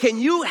 So can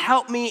you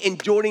help me in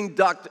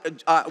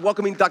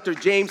welcoming Dr.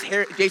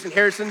 Jason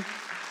Harrison?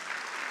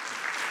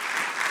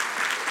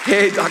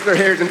 Hey, Dr.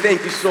 Harrison,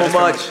 thank you so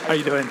much. How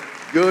you doing?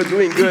 Good,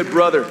 doing good,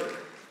 brother.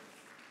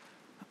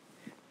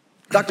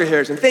 Dr.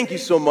 Harrison, thank you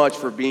so much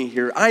for being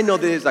here. I know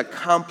this is a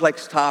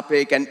complex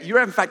topic, and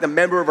you're in fact a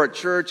member of our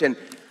church, and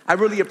I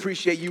really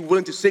appreciate you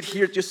willing to sit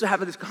here just to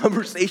have this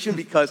conversation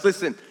because,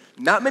 listen,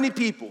 not many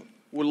people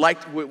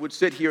would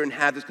sit here and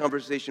have this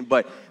conversation,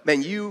 but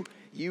man, you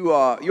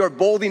are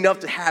bold enough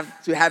to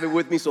have it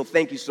with me, so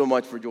thank you so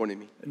much for joining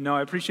me. No,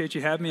 I appreciate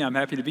you having me. I'm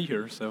happy to be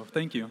here, so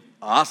thank you.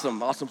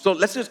 Awesome. So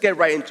let's just get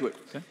right into it.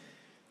 Okay.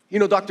 You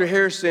know, Dr.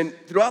 Harrison,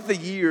 throughout the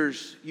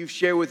years, you've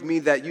shared with me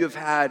that you have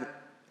had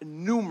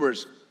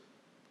numerous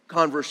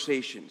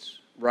conversations,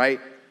 right,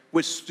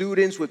 with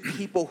students, with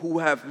people who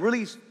have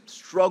really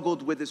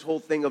struggled with this whole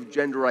thing of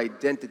gender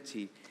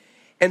identity.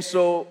 And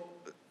so,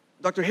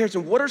 Dr.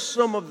 Harrison, what are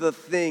some of the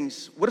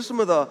things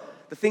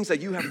that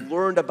you have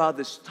learned about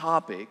this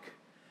topic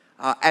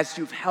as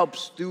you've helped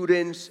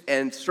students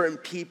and certain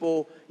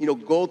people,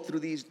 go through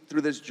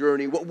this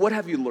journey? What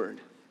have you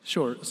learned?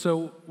 Sure.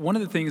 So one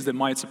of the things that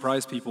might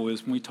surprise people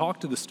is when we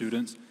talk to the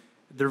students,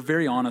 they're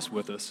very honest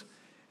with us.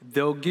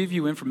 They'll give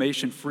you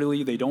information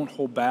freely. They don't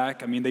hold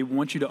back. I mean, they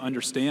want you to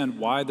understand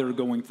why they're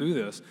going through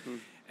this.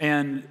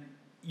 And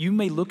you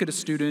may look at a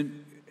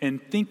student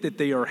and think that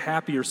they are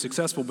happy or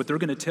successful, but they're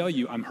going to tell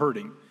you, I'm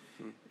hurting.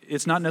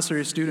 It's not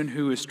necessarily a student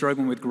who is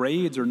struggling with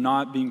grades or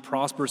not being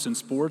prosperous in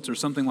sports or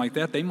something like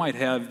that. They might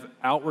have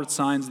outward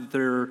signs that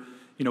they're,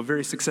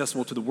 very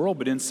successful to the world,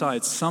 but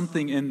inside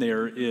something in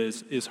there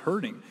is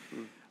hurting.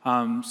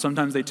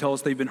 Sometimes they tell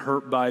us they've been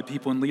hurt by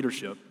people in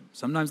leadership.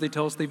 Sometimes they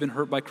tell us they've been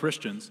hurt by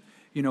Christians.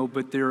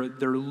 But they're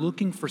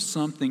looking for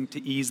something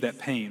to ease that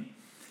pain.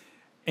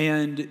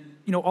 And,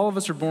 all of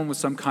us are born with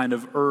some kind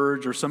of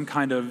urge or some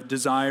kind of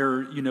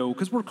desire,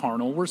 because we're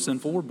carnal, we're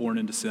sinful, we're born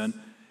into sin.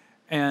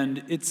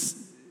 And it's,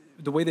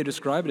 the way they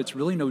describe it, it's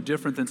really no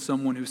different than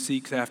someone who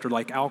seeks after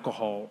like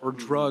alcohol or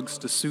drugs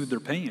to soothe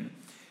their pain.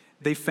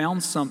 They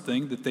found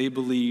something that they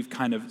believe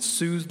kind of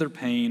soothes their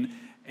pain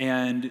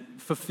and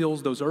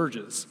fulfills those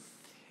urges.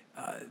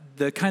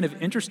 The kind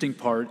of interesting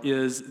part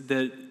is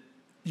that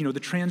the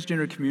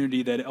transgender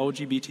community, that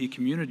LGBT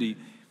community,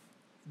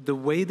 the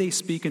way they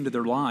speak into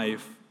their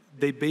life,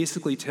 they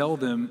basically tell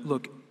them,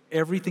 look,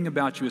 everything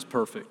about you is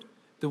perfect.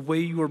 The way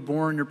you were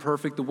born, you're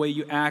perfect. The way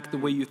you act, the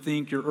way you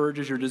think, your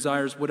urges, your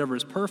desires, whatever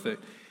is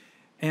perfect.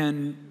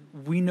 And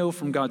we know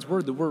from God's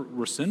word that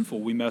we're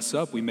sinful. We mess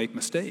up. We make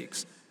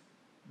mistakes.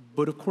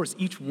 But of course,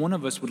 each one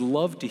of us would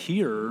love to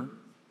hear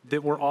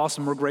that we're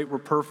awesome, we're great, we're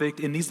perfect,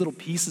 and these little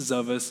pieces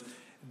of us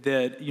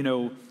that,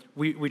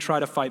 we try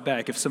to fight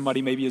back. If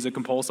somebody maybe is a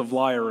compulsive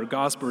liar or a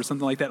gossiper or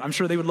something like that, I'm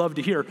sure they would love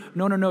to hear,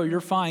 no,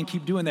 you're fine,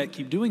 keep doing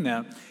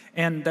that.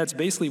 And that's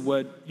basically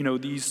what,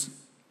 these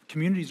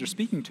communities are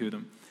speaking to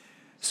them.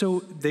 So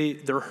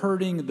they're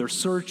hurting, they're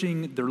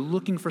searching, they're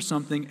looking for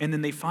something, and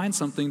then they find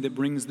something that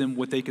brings them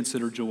what they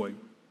consider joy.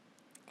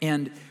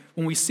 And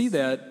when we see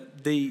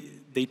that,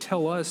 they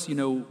tell us,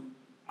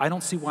 I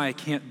don't see why I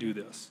can't do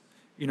this.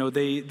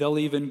 They'll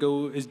even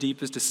go as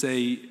deep as to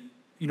say,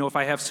 if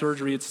I have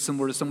surgery, it's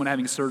similar to someone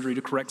having surgery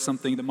to correct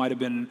something that might have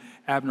been an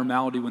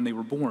abnormality when they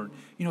were born.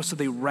 So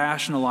they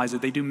rationalize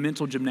it. They do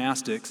mental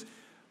gymnastics.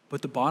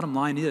 But the bottom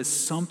line is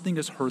something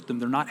has hurt them.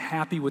 They're not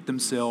happy with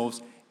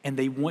themselves, and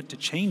they want to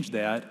change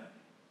that.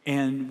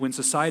 And when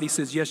society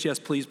says, yes,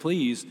 please,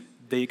 please,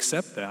 they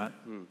accept that.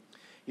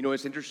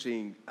 It's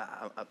interesting.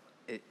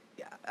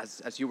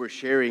 As you were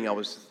sharing, I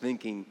was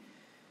thinking,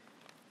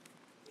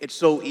 it's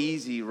so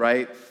easy,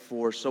 right,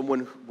 for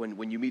someone,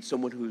 when you meet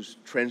someone who's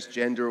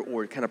transgender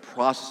or kind of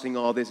processing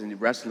all this and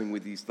wrestling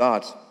with these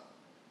thoughts,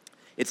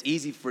 it's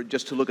easy for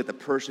just to look at the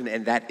person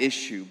and that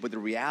issue. But the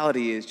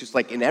reality is, just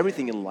like in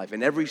everything in life,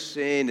 in every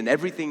sin and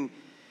everything,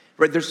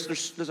 right,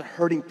 there's a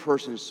hurting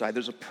person inside.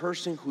 There's a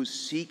person who's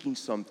seeking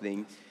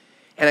something.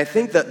 And I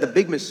think that the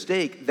big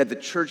mistake that the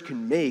church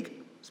can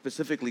make,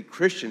 specifically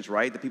Christians,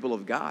 right, the people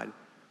of God,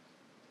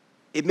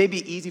 it may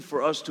be easy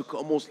for us to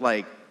almost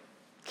like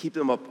keep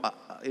them up,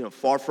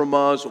 far from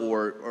us,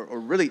 or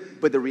really.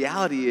 But the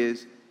reality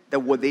is that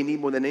what they need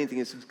more than anything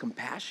is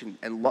compassion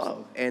and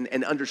love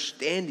and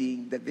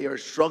understanding that they are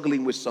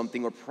struggling with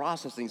something or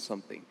processing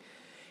something.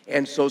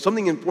 And so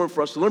something important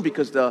for us to learn,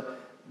 because the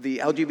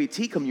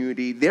LGBT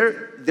community,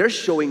 they're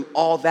showing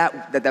all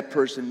that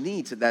person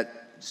needs, that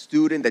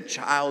student, that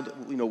child,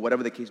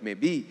 whatever the case may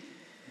be.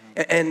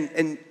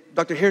 And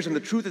Dr. Harrison, the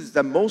truth is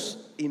that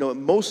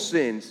most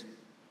sins,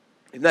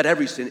 if not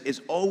every sin,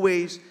 is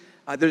always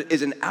there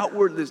is an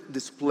outward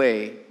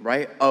display,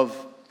 right,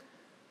 of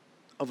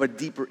a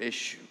deeper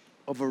issue,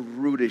 of a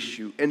root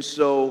issue. And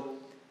so,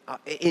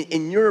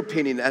 in your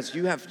opinion, as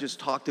you have just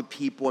talked to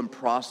people and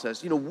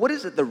processed, what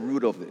is at the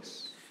root of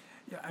this?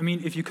 Yeah, I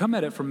mean, if you come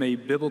at it from a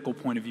biblical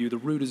point of view, the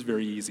root is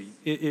very easy.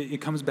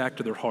 It comes back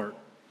to their heart.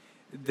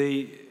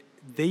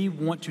 They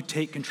want to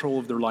take control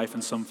of their life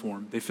in some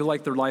form. They feel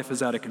like their life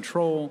is out of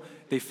control.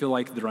 They feel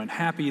like they're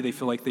unhappy. They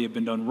feel like they have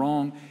been done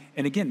wrong.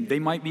 And again, they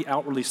might be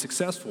outwardly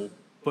successful,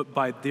 but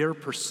by their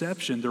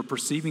perception, they're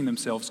perceiving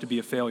themselves to be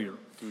a failure.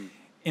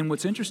 And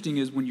what's interesting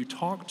is when you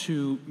talk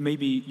to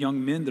maybe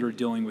young men that are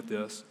dealing with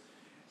this,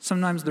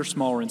 sometimes they're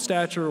smaller in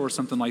stature or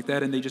something like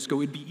that, and they just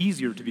go, it'd be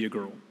easier to be a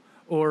girl.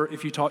 Or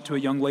if you talk to a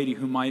young lady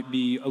who might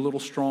be a little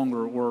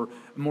stronger or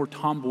more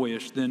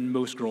tomboyish than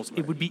most girls,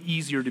 it would be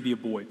easier to be a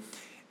boy.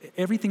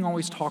 Everything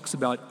always talks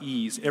about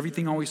ease.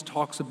 Everything always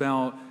talks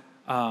about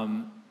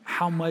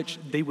how much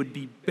they would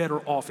be better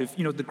off if,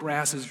 the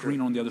grass is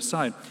green on the other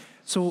side.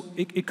 So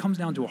it comes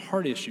down to a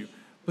heart issue.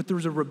 But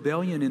there's a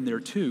rebellion in there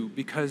too,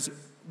 because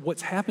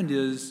what's happened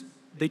is,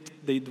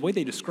 the way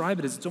they describe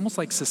it is it's almost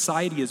like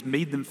society has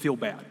made them feel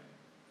bad.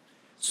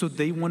 So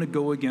they want to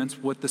go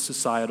against what the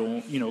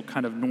societal,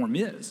 kind of norm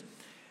is.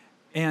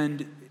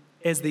 And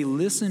as they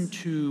listen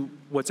to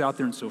what's out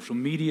there in social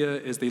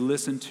media, as they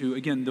listen to,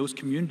 again, those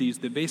communities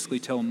that basically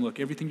tell them, look,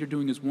 everything you're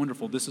doing is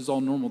wonderful, this is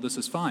all normal, this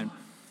is fine.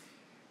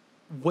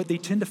 What they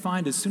tend to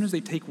find, as soon as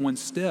they take one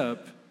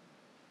step,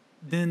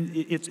 then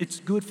it's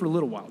good for a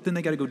little while. Then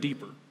they got to go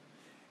deeper.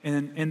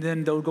 And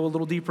then they'll go a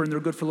little deeper, and they're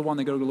good for a little while, and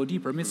they got to go a little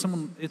deeper. I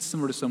mean, it's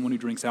similar to someone who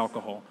drinks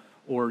alcohol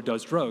or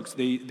does drugs.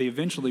 They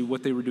eventually,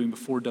 what they were doing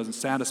before doesn't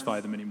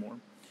satisfy them anymore.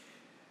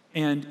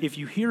 And if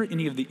you hear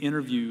any of the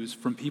interviews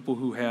from people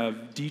who have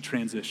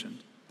detransitioned,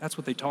 that's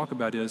what they talk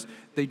about is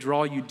they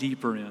draw you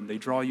deeper in. They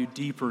draw you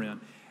deeper in.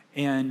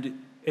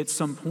 And at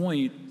some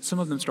point, some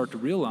of them start to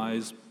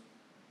realize,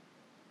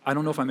 I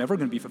don't know if I'm ever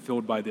going to be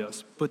fulfilled by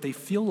this, but they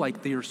feel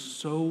like they are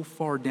so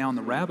far down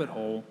the rabbit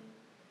hole,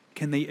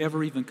 can they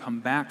ever even come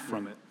back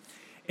from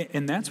it?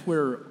 And that's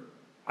where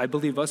I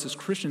believe us as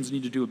Christians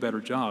need to do a better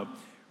job.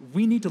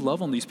 We need to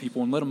love on these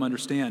people and let them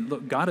understand,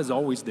 look, God is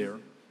always there.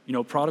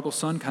 Prodigal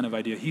son kind of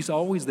idea. He's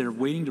always there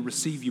waiting to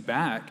receive you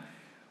back.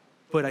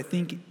 But I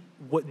think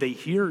what they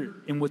hear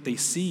and what they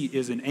see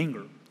is an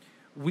anger.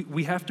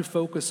 We have to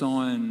focus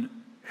on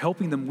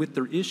helping them with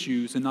their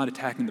issues and not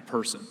attacking the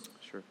person.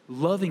 Sure.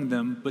 Loving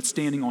them, but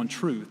standing on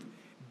truth.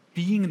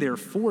 Being there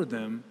for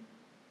them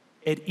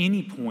at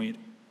any point.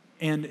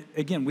 And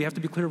again, we have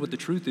to be clear what the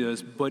truth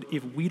is, but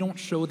if we don't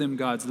show them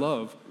God's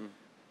love,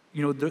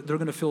 they're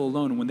going to feel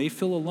alone. And when they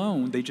feel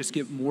alone, they just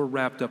get more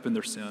wrapped up in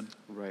their sin.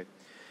 Right.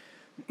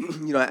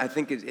 I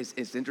think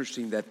it's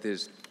interesting that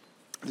this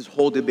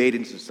whole debate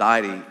in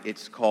society,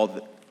 it's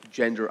called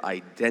gender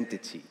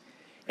identity.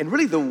 And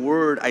really the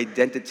word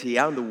identity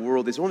out in the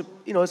world is only,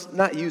 it's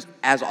not used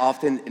as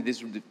often in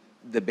this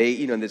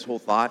debate, in this whole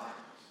thought.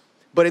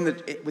 But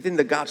within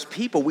the God's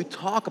people, we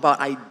talk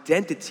about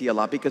identity a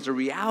lot, because the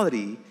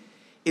reality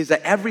is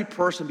that every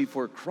person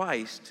before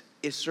Christ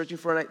is searching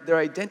for their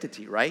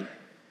identity, right?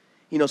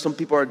 Some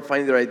people are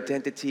finding their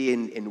identity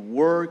in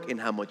work, in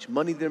how much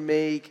money they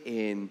make,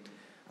 in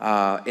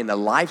a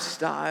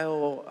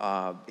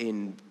lifestyle,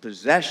 in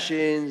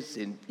possessions,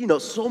 in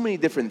so many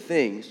different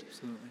things.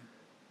 Absolutely.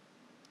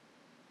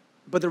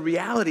 But the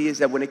reality is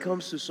that when it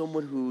comes to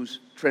someone who's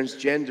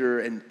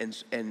transgender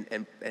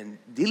and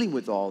dealing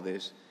with all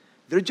this,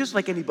 they're just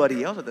like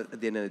anybody else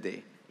at the end of the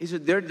day. Is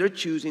that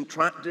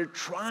they're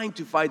trying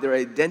to find their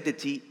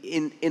identity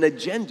in a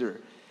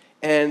gender,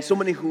 and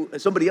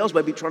somebody else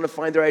might be trying to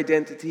find their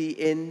identity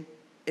in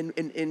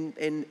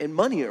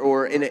money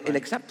or in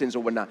acceptance or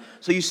whatnot.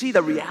 So you see,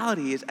 the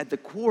reality is at the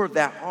core of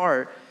that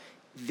heart,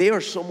 they are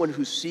someone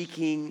who's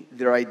seeking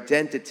their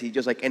identity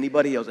just like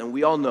anybody else. And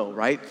we all know,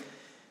 right,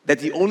 that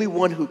the only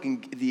one who can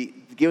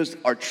give us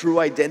our true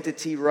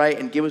identity, right,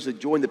 and give us the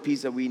joy and the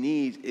peace that we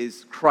need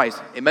is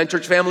Christ. Amen,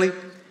 church family?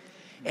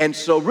 And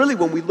so really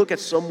when we look at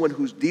someone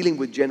who's dealing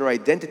with gender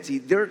identity,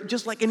 they're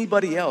just like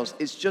anybody else.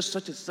 It's just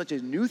such a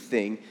new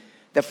thing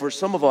that for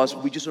some of us,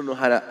 we just don't know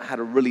how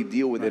to really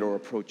deal with it or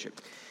approach it.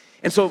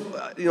 And so,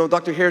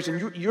 Dr.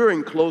 Harrison, you're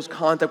in close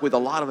contact with a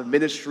lot of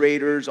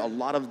administrators, a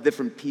lot of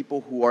different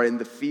people who are in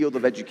the field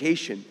of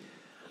education.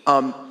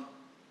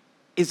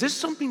 Is this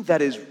something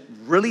that is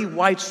really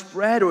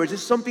widespread, or is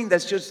this something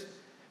that's just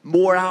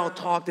more out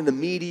talked in the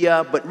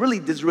media, but really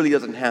this really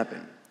doesn't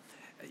happen?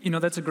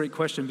 That's a great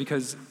question,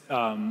 because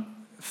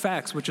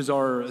FACTS, which is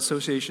our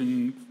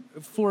association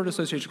Florida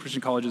Association of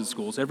Christian Colleges and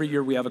Schools. Every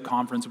year we have a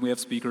conference and we have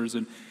speakers,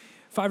 and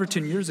 5 or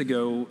 10 years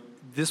ago,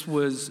 this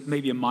was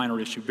maybe a minor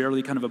issue,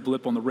 barely kind of a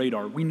blip on the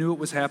radar. We knew it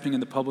was happening in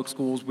the public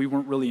schools. We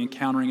weren't really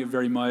encountering it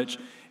very much.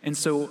 And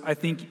so I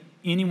think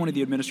any one of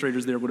the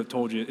administrators there would have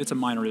told you it's a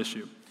minor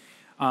issue.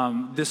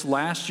 This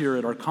last year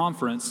at our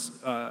conference,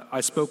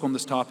 I spoke on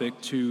this topic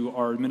to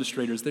our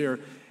administrators there,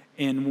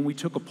 and when we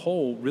took a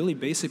poll, really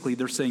basically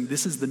they're saying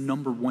this is the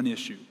number one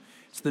issue.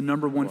 It's the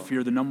number one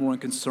fear, the number one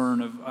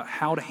concern of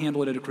how to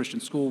handle it at a Christian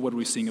school, what are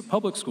we seeing at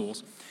public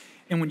schools.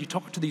 And when you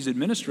talk to these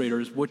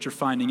administrators, what you're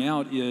finding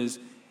out is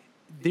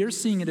they're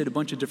seeing it at a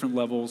bunch of different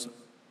levels,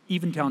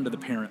 even down to the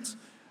parents.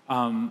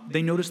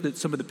 They notice that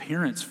some of the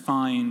parents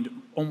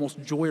find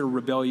almost joy or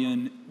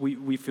rebellion,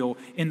 we feel,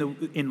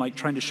 in like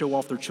trying to show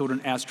off their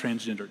children as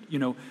transgendered,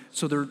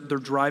 so they're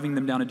driving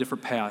them down a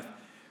different path.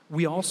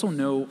 We also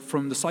know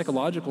from the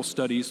psychological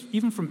studies,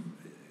 even from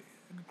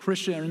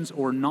Christians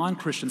or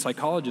non-Christian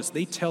psychologists,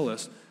 they tell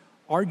us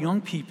our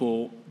young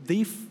people,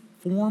 they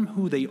form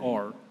who they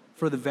are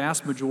for the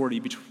vast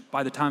majority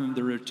by the time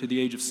they're to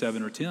the age of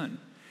 7 or 10.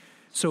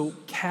 So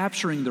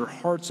capturing their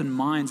hearts and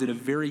minds at a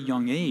very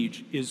young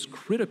age is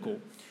critical,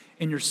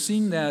 and you're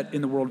seeing that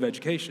in the world of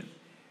education.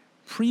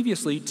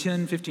 Previously,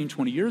 10, 15,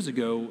 20 years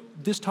ago,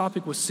 this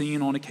topic was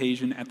seen on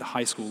occasion at the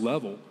high school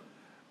level,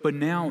 but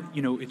now,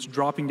 it's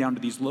dropping down to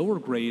these lower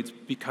grades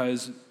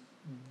because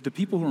the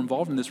people who are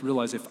involved in this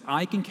realize if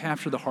I can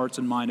capture the hearts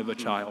and mind of a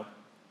child,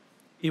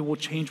 it will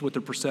change what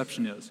their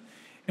perception is.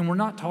 And we're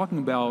not talking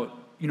about,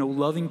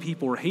 loving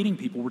people or hating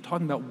people. We're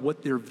talking about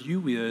what their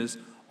view is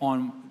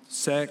on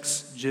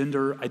sex,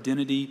 gender,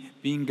 identity,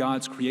 being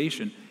God's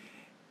creation.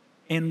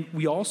 And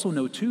we also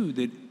know, too,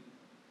 that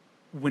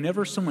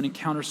whenever someone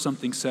encounters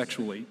something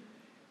sexually,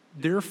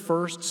 their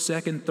first,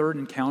 second, third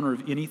encounter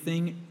of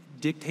anything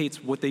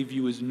dictates what they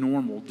view as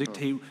normal,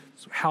 dictates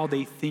how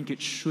they think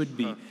it should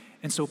be.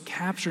 And so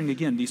capturing,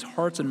 again, these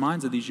hearts and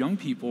minds of these young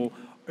people,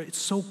 it's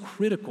so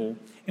critical,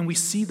 and we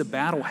see the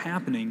battle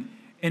happening.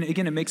 And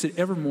again, it makes it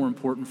ever more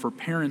important for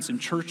parents and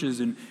churches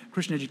and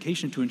Christian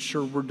education to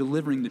ensure we're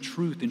delivering the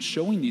truth and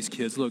showing these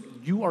kids, look,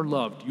 you are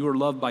loved. You are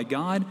loved by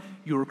God.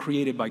 You are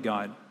created by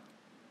God.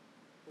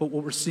 But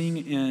what we're seeing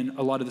in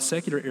a lot of the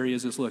secular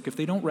areas is, look, if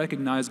they don't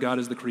recognize God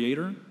as the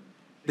creator,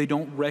 they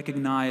don't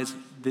recognize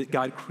that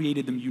God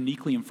created them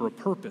uniquely and for a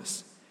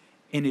purpose.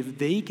 And if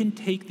they can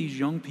take these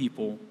young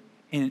people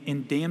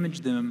and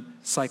damage them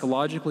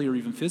psychologically or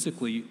even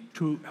physically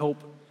to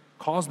help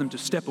cause them to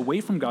step away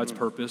from God's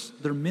purpose,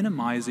 they're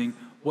minimizing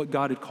what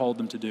God had called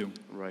them to do.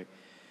 Right.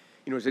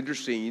 It's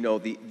interesting,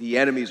 the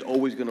enemy is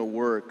always going to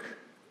work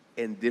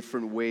in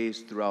different ways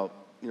throughout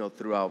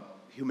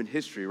human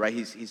history, right?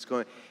 He's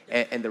going,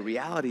 and the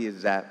reality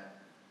is that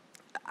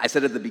I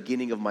said at the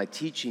beginning of my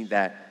teaching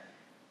that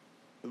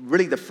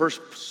really the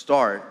first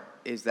start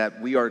is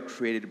that we are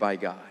created by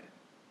God,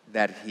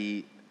 that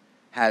He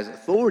has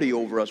authority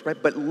over us, right?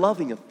 But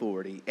loving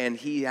authority, and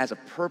He has a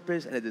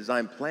purpose and a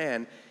design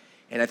plan.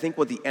 And I think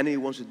what the enemy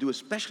wants to do,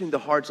 especially in the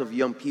hearts of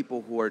young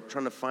people who are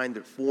trying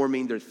to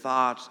forming their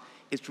thoughts,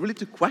 is really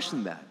to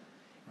question that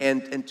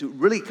and to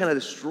really kind of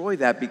destroy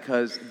that,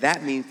 because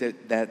that means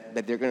that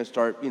they're going to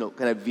start,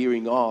 kind of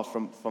veering off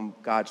from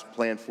God's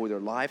plan for their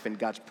life and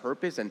God's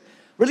purpose and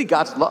really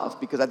God's love,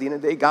 because at the end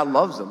of the day, God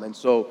loves them. And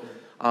so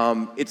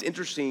it's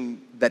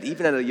interesting that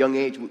even at a young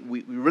age,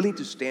 we really need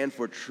to stand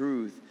for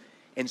truth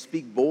and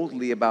speak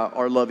boldly about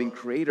our loving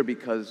Creator,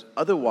 because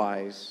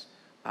otherwise,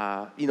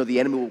 the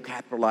enemy will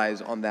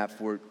capitalize on that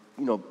for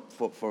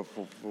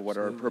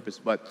whatever purpose.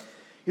 But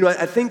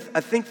I think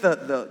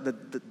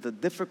the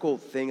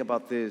difficult thing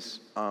about this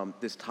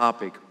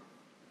topic,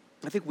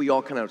 I think we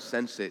all kind of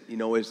sense it,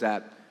 is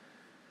that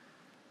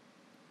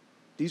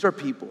these are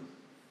people.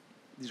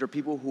 These are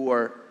people who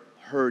are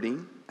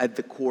hurting at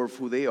the core of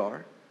who they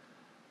are.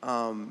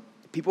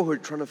 People who are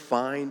trying to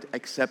find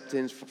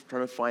acceptance,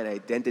 trying to find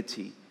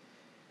identity.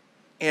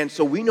 And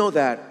so we know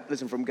that,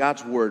 listen, from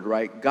God's word,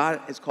 right?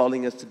 God is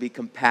calling us to be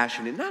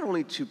compassionate, not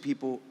only to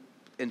people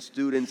and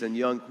students and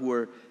young who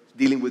are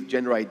dealing with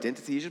gender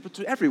identity issues, but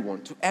to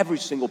everyone, to every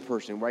single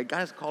person, right?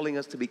 God is calling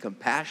us to be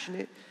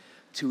compassionate,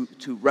 to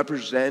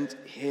represent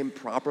Him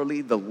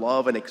properly, the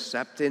love and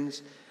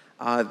acceptance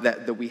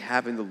that we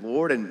have in the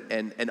Lord,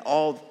 and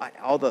all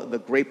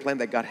the great plan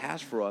that God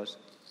has for us.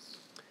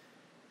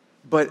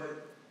 But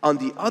on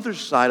the other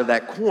side of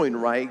that coin,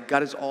 right,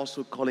 God is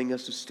also calling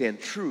us to stand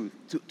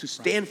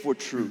stand for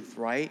truth,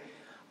 right?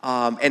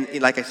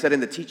 And like I said in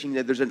the teaching,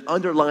 that there's an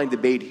underlying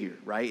debate here,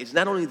 right? It's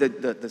not only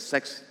the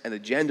sex and the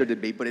gender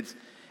debate, but it's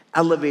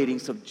elevating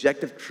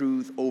subjective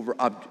truth over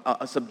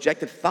a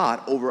subjective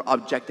thought over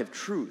objective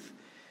truth.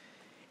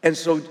 And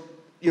so,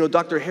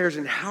 Dr.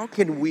 Harrison, how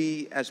can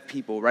we as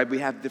people, right? We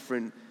have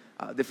different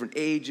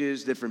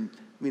ages, different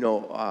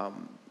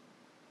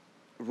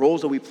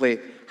roles that we play.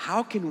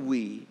 How can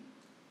we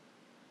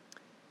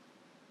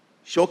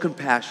show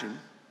compassion,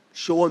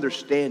 show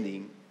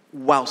understanding,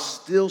 while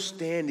still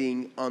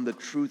standing on the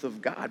truth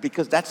of God?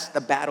 Because that's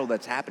the battle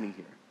that's happening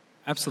here.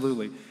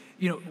 Absolutely.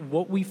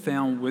 What we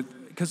found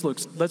with, because look,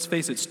 let's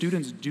face it,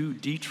 students do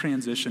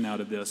detransition out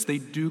of this. They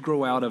do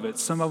grow out of it.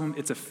 Some of them,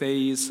 it's a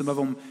phase. Some of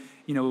them,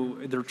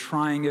 they're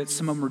trying it.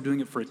 Some of them are doing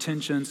it for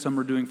attention. Some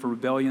are doing it for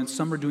rebellion.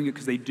 Some are doing it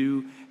because they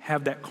do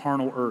have that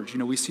carnal urge.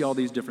 We see all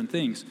these different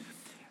things.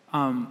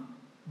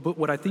 But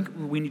what I think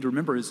we need to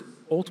remember is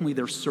ultimately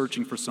they're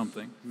searching for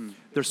something.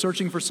 They're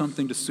searching for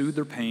something to soothe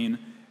their pain.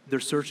 They're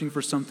searching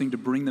for something to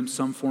bring them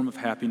some form of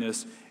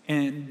happiness.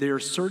 And they're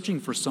searching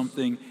for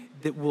something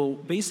that will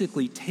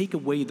basically take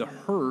away the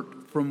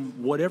hurt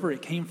from whatever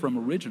it came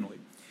from originally.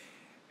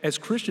 As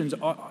Christians,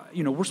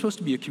 we're supposed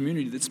to be a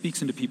community that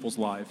speaks into people's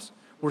lives.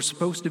 We're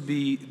supposed to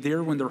be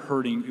there when they're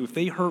hurting. If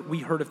they hurt, we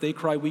hurt. If they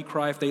cry, we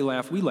cry. If they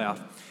laugh, we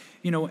laugh.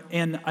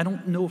 And I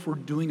don't know if we're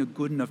doing a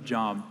good enough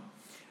job.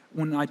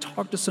 When I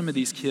talk to some of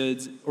these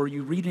kids, or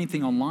you read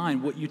anything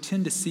online, what you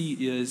tend to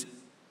see is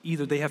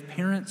either they have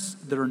parents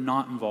that are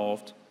not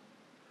involved,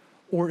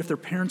 or if their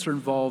parents are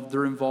involved,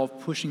 they're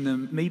involved pushing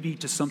them maybe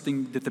to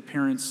something that the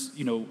parents,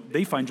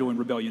 they find joy and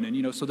rebellion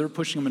in, so they're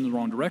pushing them in the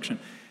wrong direction.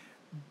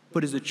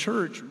 But as a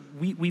church,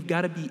 we've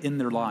got to be in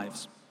their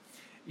lives.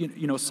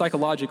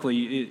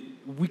 Psychologically,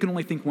 we can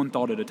only think one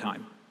thought at a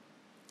time.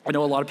 I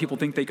know a lot of people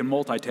think they can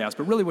multitask,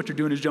 but really what you're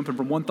doing is jumping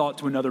from one thought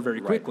to another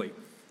very quickly. Right.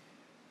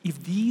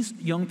 If these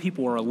young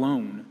people are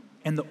alone,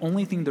 and the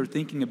only thing they're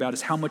thinking about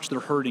is how much they're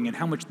hurting and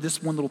how much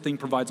this one little thing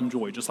provides them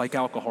joy, just like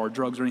alcohol or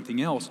drugs or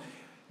anything else,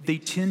 they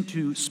tend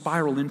to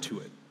spiral into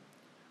it.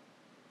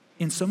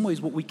 In some ways,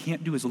 what we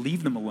can't do is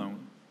leave them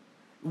alone.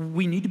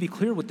 We need to be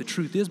clear what the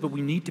truth is, but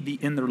we need to be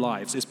in their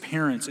lives as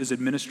parents, as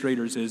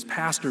administrators, as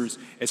pastors,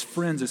 as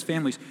friends, as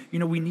families.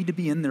 We need to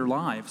be in their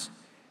lives,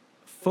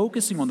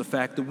 focusing on the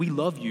fact that we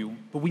love you,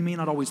 but we may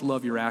not always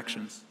love your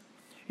actions.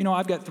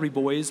 I've got 3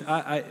 boys.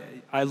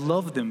 I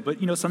love them, but,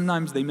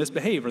 sometimes they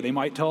misbehave, or they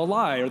might tell a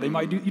lie, or they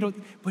might do,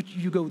 but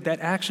you go,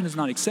 that action is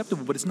not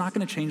acceptable, but it's not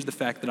going to change the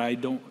fact that I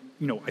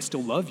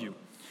still love you.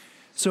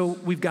 So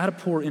we've got to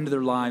pour into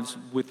their lives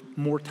with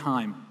more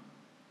time,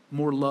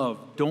 more love.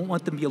 Don't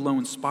let them be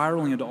alone,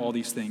 spiraling into all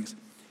these things.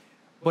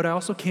 But I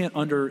also can't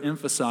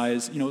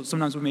underemphasize,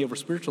 sometimes we may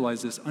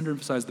over-spiritualize this,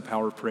 underemphasize the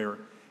power of prayer.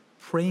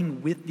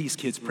 Praying with these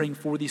kids, praying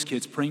for these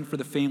kids, praying for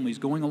the families,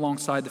 going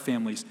alongside the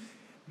families,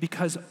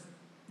 because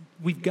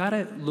we've got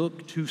to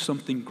look to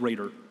something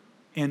greater.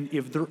 And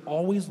if they're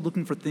always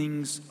looking for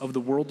things of the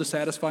world to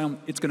satisfy them,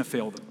 it's going to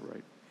fail them.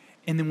 Right.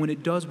 And then when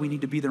it does, we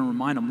need to be there and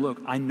remind them,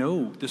 look, I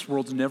know this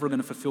world's never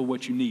going to fulfill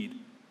what you need.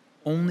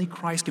 Only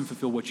Christ can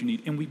fulfill what you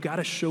need. And we've got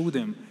to show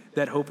them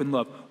that hope and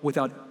love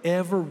without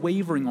ever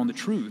wavering on the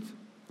truth.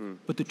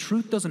 But the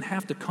truth doesn't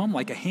have to come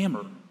like a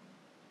hammer.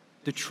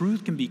 The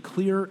truth can be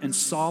clear and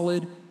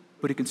solid,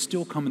 but it can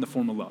still come in the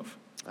form of love.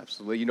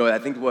 Absolutely. I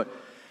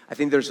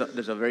think there's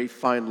a very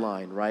fine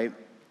line, right,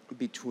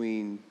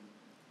 between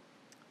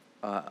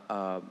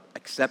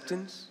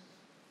acceptance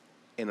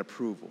and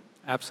approval.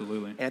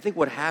 Absolutely. And I think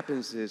what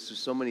happens is, to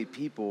so many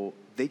people,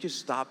 they just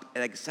stop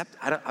and accept.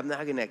 I'm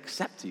not going to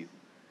accept you.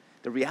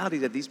 The reality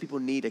is that these people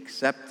need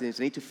acceptance.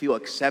 They need to feel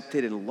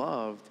accepted and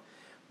loved.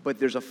 But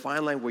there's a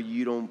fine line where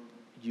you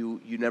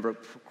never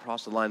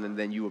cross the line, and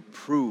then you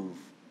approve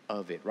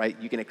of it, right?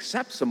 You can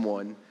accept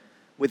someone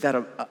without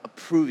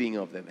approving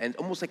of them, and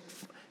almost like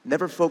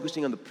never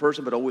focusing on the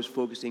person, but always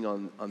focusing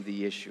on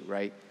the issue,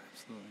 right?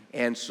 Absolutely.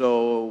 And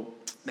so,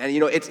 man,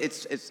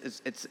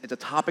 it's a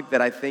topic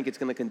that I think it's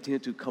going to continue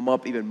to come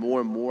up even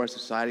more and more as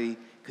society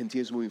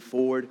continues moving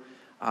forward.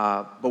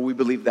 But we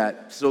believe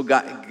that still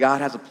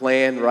God has a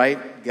plan,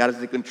 right? God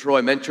is in control.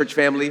 Amen, church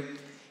family.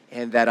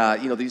 And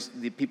that,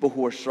 the people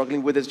who are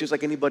struggling with this, just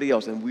like anybody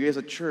else. And we as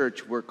a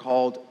church, we're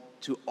called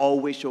to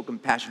always show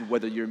compassion,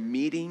 whether you're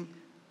meeting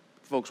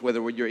folks,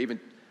 whether you're even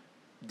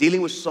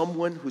dealing with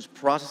someone who's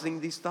processing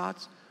these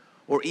thoughts,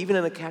 or even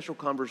in a casual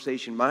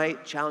conversation. My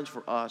challenge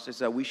for us is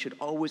that we should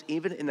always,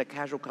 even in a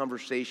casual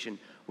conversation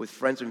with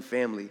friends and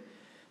family,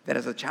 that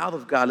as a child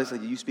of God,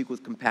 listen, you speak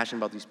with compassion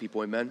about these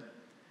people, amen?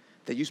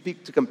 That you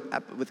speak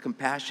with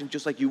compassion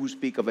just like you would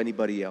speak of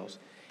anybody else.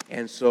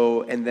 And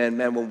then,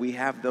 man, when we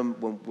have them,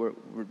 when we're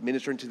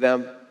ministering to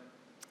them,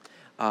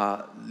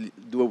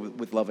 do it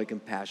with love and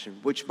compassion.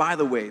 Which, by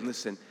the way,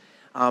 listen,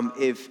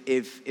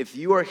 if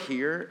you are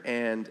here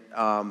and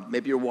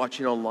maybe you're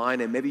watching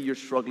online and maybe you're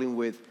struggling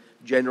with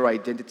gender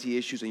identity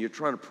issues and you're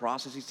trying to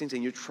process these things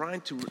and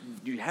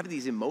you have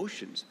these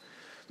emotions,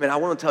 man, I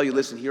want to tell you,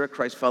 listen, here at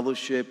Christ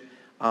Fellowship,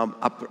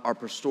 our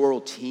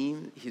pastoral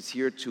team is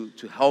here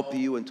to help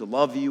you and to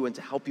love you and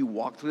to help you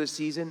walk through this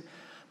season.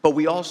 But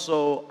we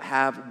also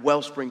have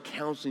Wellspring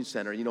Counseling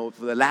Center.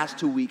 For the last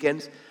 2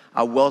 weekends,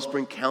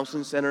 Wellspring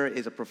Counseling Center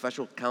is a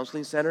professional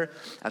counseling center.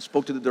 I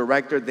spoke to the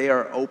director. They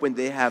are open.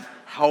 They have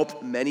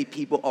helped many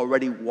people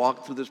already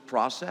walk through this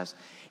process.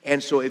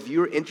 And so if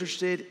you're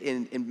interested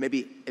in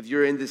maybe if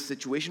you're in this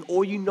situation,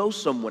 or you know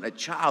someone, a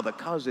child, a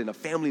cousin, a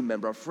family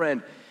member, a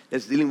friend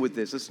that's dealing with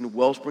this, listen,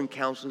 Wellspring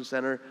Counseling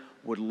Center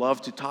would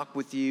love to talk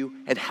with you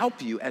and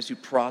help you as you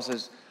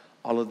process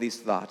all of these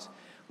thoughts.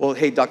 Well,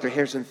 hey, Dr.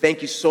 Harrison,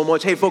 thank you so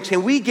much. Hey, folks,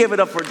 can we give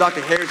it up for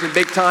Dr. Harrison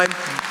big time?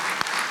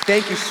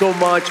 Thank you so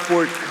much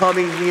for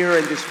coming here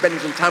and just spending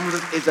some time with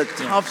us. It's a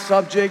tough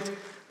subject,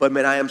 But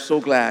man, I am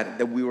so glad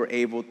that we were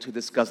able to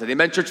discuss it.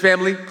 Amen, church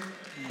family?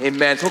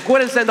 Amen. So go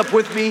ahead and stand up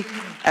with me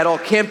at all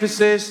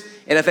campuses.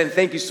 And I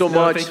thank you so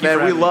much,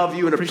 man. We love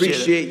you and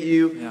appreciate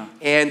you. Yeah.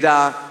 And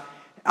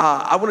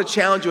I want to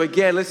challenge you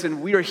again. Listen,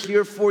 we are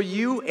here for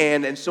you,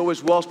 and so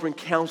is Wellspring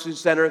Counseling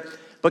Center.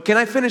 But can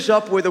I finish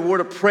up with a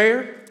word of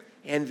prayer?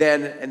 And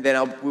then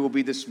we will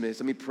be dismissed.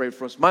 Let me pray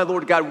for us. My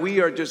Lord God,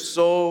 we are just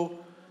so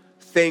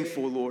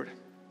thankful, Lord,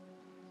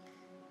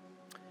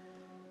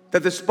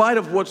 that despite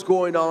of what's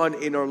going on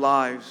in our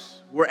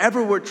lives,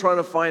 wherever we're trying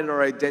to find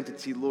our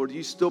identity, Lord,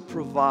 you still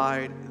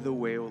provide the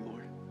way, oh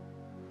Lord.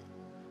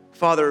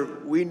 Father,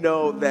 we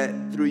know that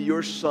through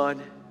your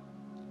Son,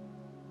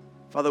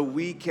 Father,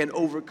 we can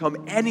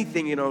overcome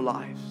anything in our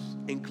lives,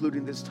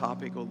 including this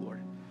topic, oh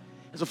Lord.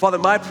 And so, Father,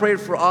 my prayer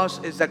for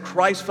us is that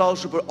Christ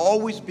Fellowship will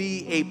always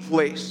be a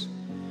place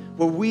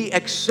where we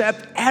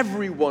accept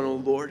everyone, oh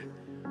Lord,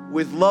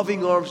 with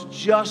loving arms,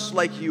 just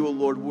like you, oh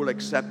Lord, will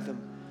accept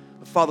them.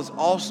 But Father,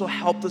 also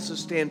help us to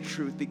stand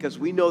truth, because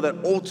we know that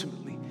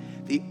ultimately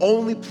the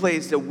only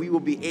place that we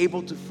will be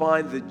able to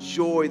find the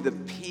joy, the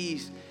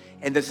peace,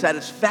 and the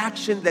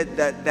satisfaction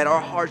that our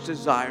hearts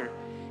desire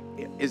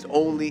is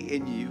only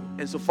in you.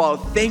 And so,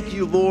 Father, thank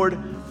you, Lord,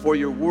 for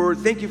your word.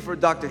 Thank you for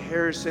Dr.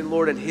 Harrison,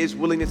 Lord, and his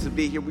willingness to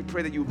be here. We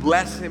pray that you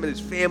bless him and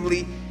his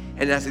family,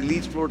 and as he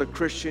leads Florida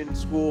Christian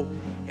School.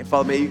 And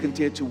Father, may you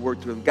continue to work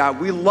through him. God,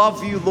 we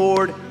love you,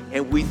 Lord,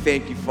 and we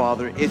thank you,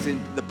 Father. It's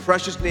in the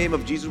precious name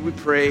of Jesus we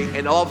pray,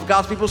 and all of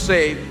God's people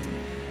say,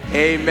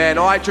 amen.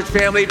 All right, church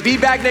family, be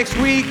back next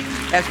week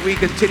as we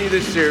continue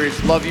this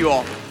series. Love you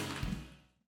all.